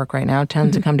 we're in New York right now,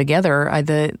 tend to come together.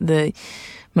 The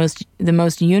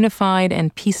most unified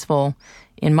and peaceful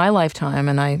in my lifetime,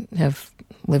 and I have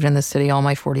lived in this city all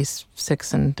my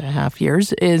 46 and a half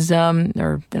years,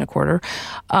 or in a quarter,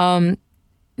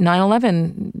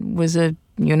 9/11 was a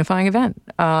unifying event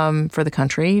for the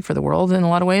country, for the world in a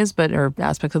lot of ways, or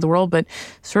aspects of the world, but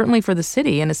certainly for the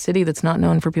city, and a city that's not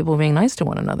known for people being nice to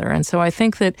one another. And so I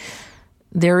think that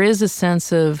there is a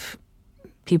sense of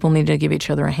people need to give each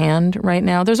other a hand right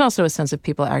now. There's also a sense of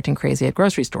people acting crazy at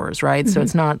grocery stores, right? So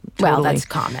it's not totally well, that's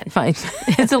common. Fine.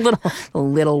 It's a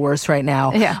little worse right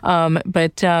now. Yeah.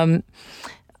 But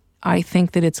I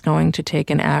think that it's going to take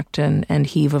an act and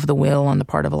heave of the will on the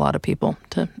part of a lot of people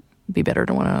to be better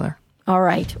to one another. All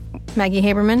right. Maggie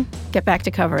Haberman, get back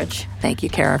to coverage. Thank you,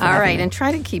 Kara, for All having right, me. and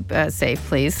try to keep safe,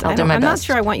 please. I'll do my I'm best. not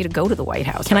sure I want you to go to the White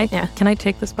House. Can I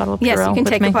take this bottle of Purell? Yes, you can with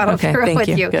take me? a bottle of Purell thank with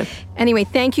you. Good. Anyway,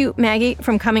 thank you, Maggie,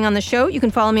 from coming on the show. You can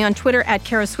follow me on Twitter at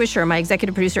Kara Swisher. My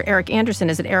executive producer, Eric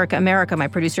Anderson, is at Erica America. My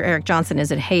producer, Eric Johnson,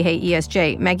 is at Hey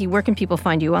ESJ. Maggie, where can people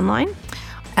find you online?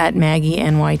 At Maggie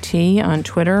NYT on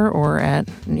Twitter or at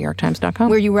NewYorkTimes.com.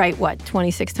 Where you write,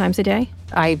 26 times a day?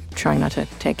 I try not to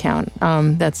take count.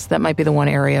 That might be the one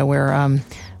area where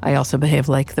I also behave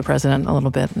like the president a little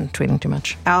bit and tweeting too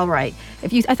much. All right.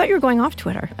 I thought you were going off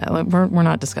Twitter. We're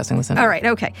not discussing this anymore. All right,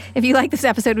 okay. If you like this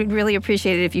episode, we'd really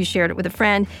appreciate it if you shared it with a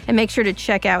friend. And make sure to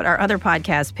check out our other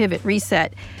podcasts, Pivot,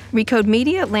 Reset, Recode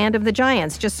Media, Land of the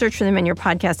Giants. Just search for them in your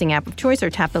podcasting app of choice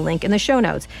or tap the link in the show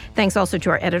notes. Thanks also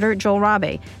to our editor, Joel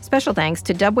Rabe. Special thanks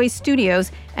to Dubway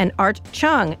Studios and Art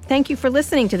Chung. Thank you for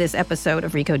listening to this episode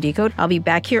of Recode Decode. I'll be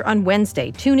back here on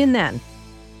Wednesday. Tune in then.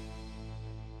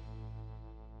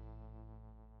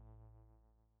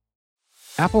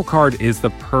 Apple Card is the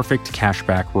perfect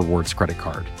cashback rewards credit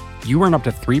card. You earn up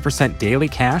to 3% daily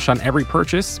cash on every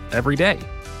purchase every day.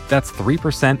 That's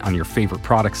 3% on your favorite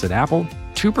products at Apple,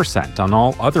 2% on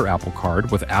all other Apple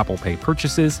Card with Apple Pay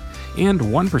purchases, and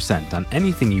 1% on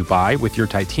anything you buy with your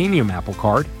titanium Apple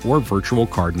Card or virtual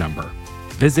card number.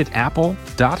 Visit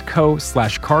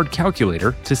apple.co/card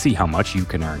calculator to see how much you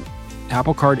can earn.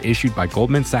 Apple Card issued by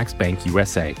Goldman Sachs Bank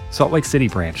USA, Salt Lake City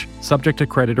branch, subject to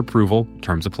credit approval,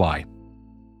 terms apply.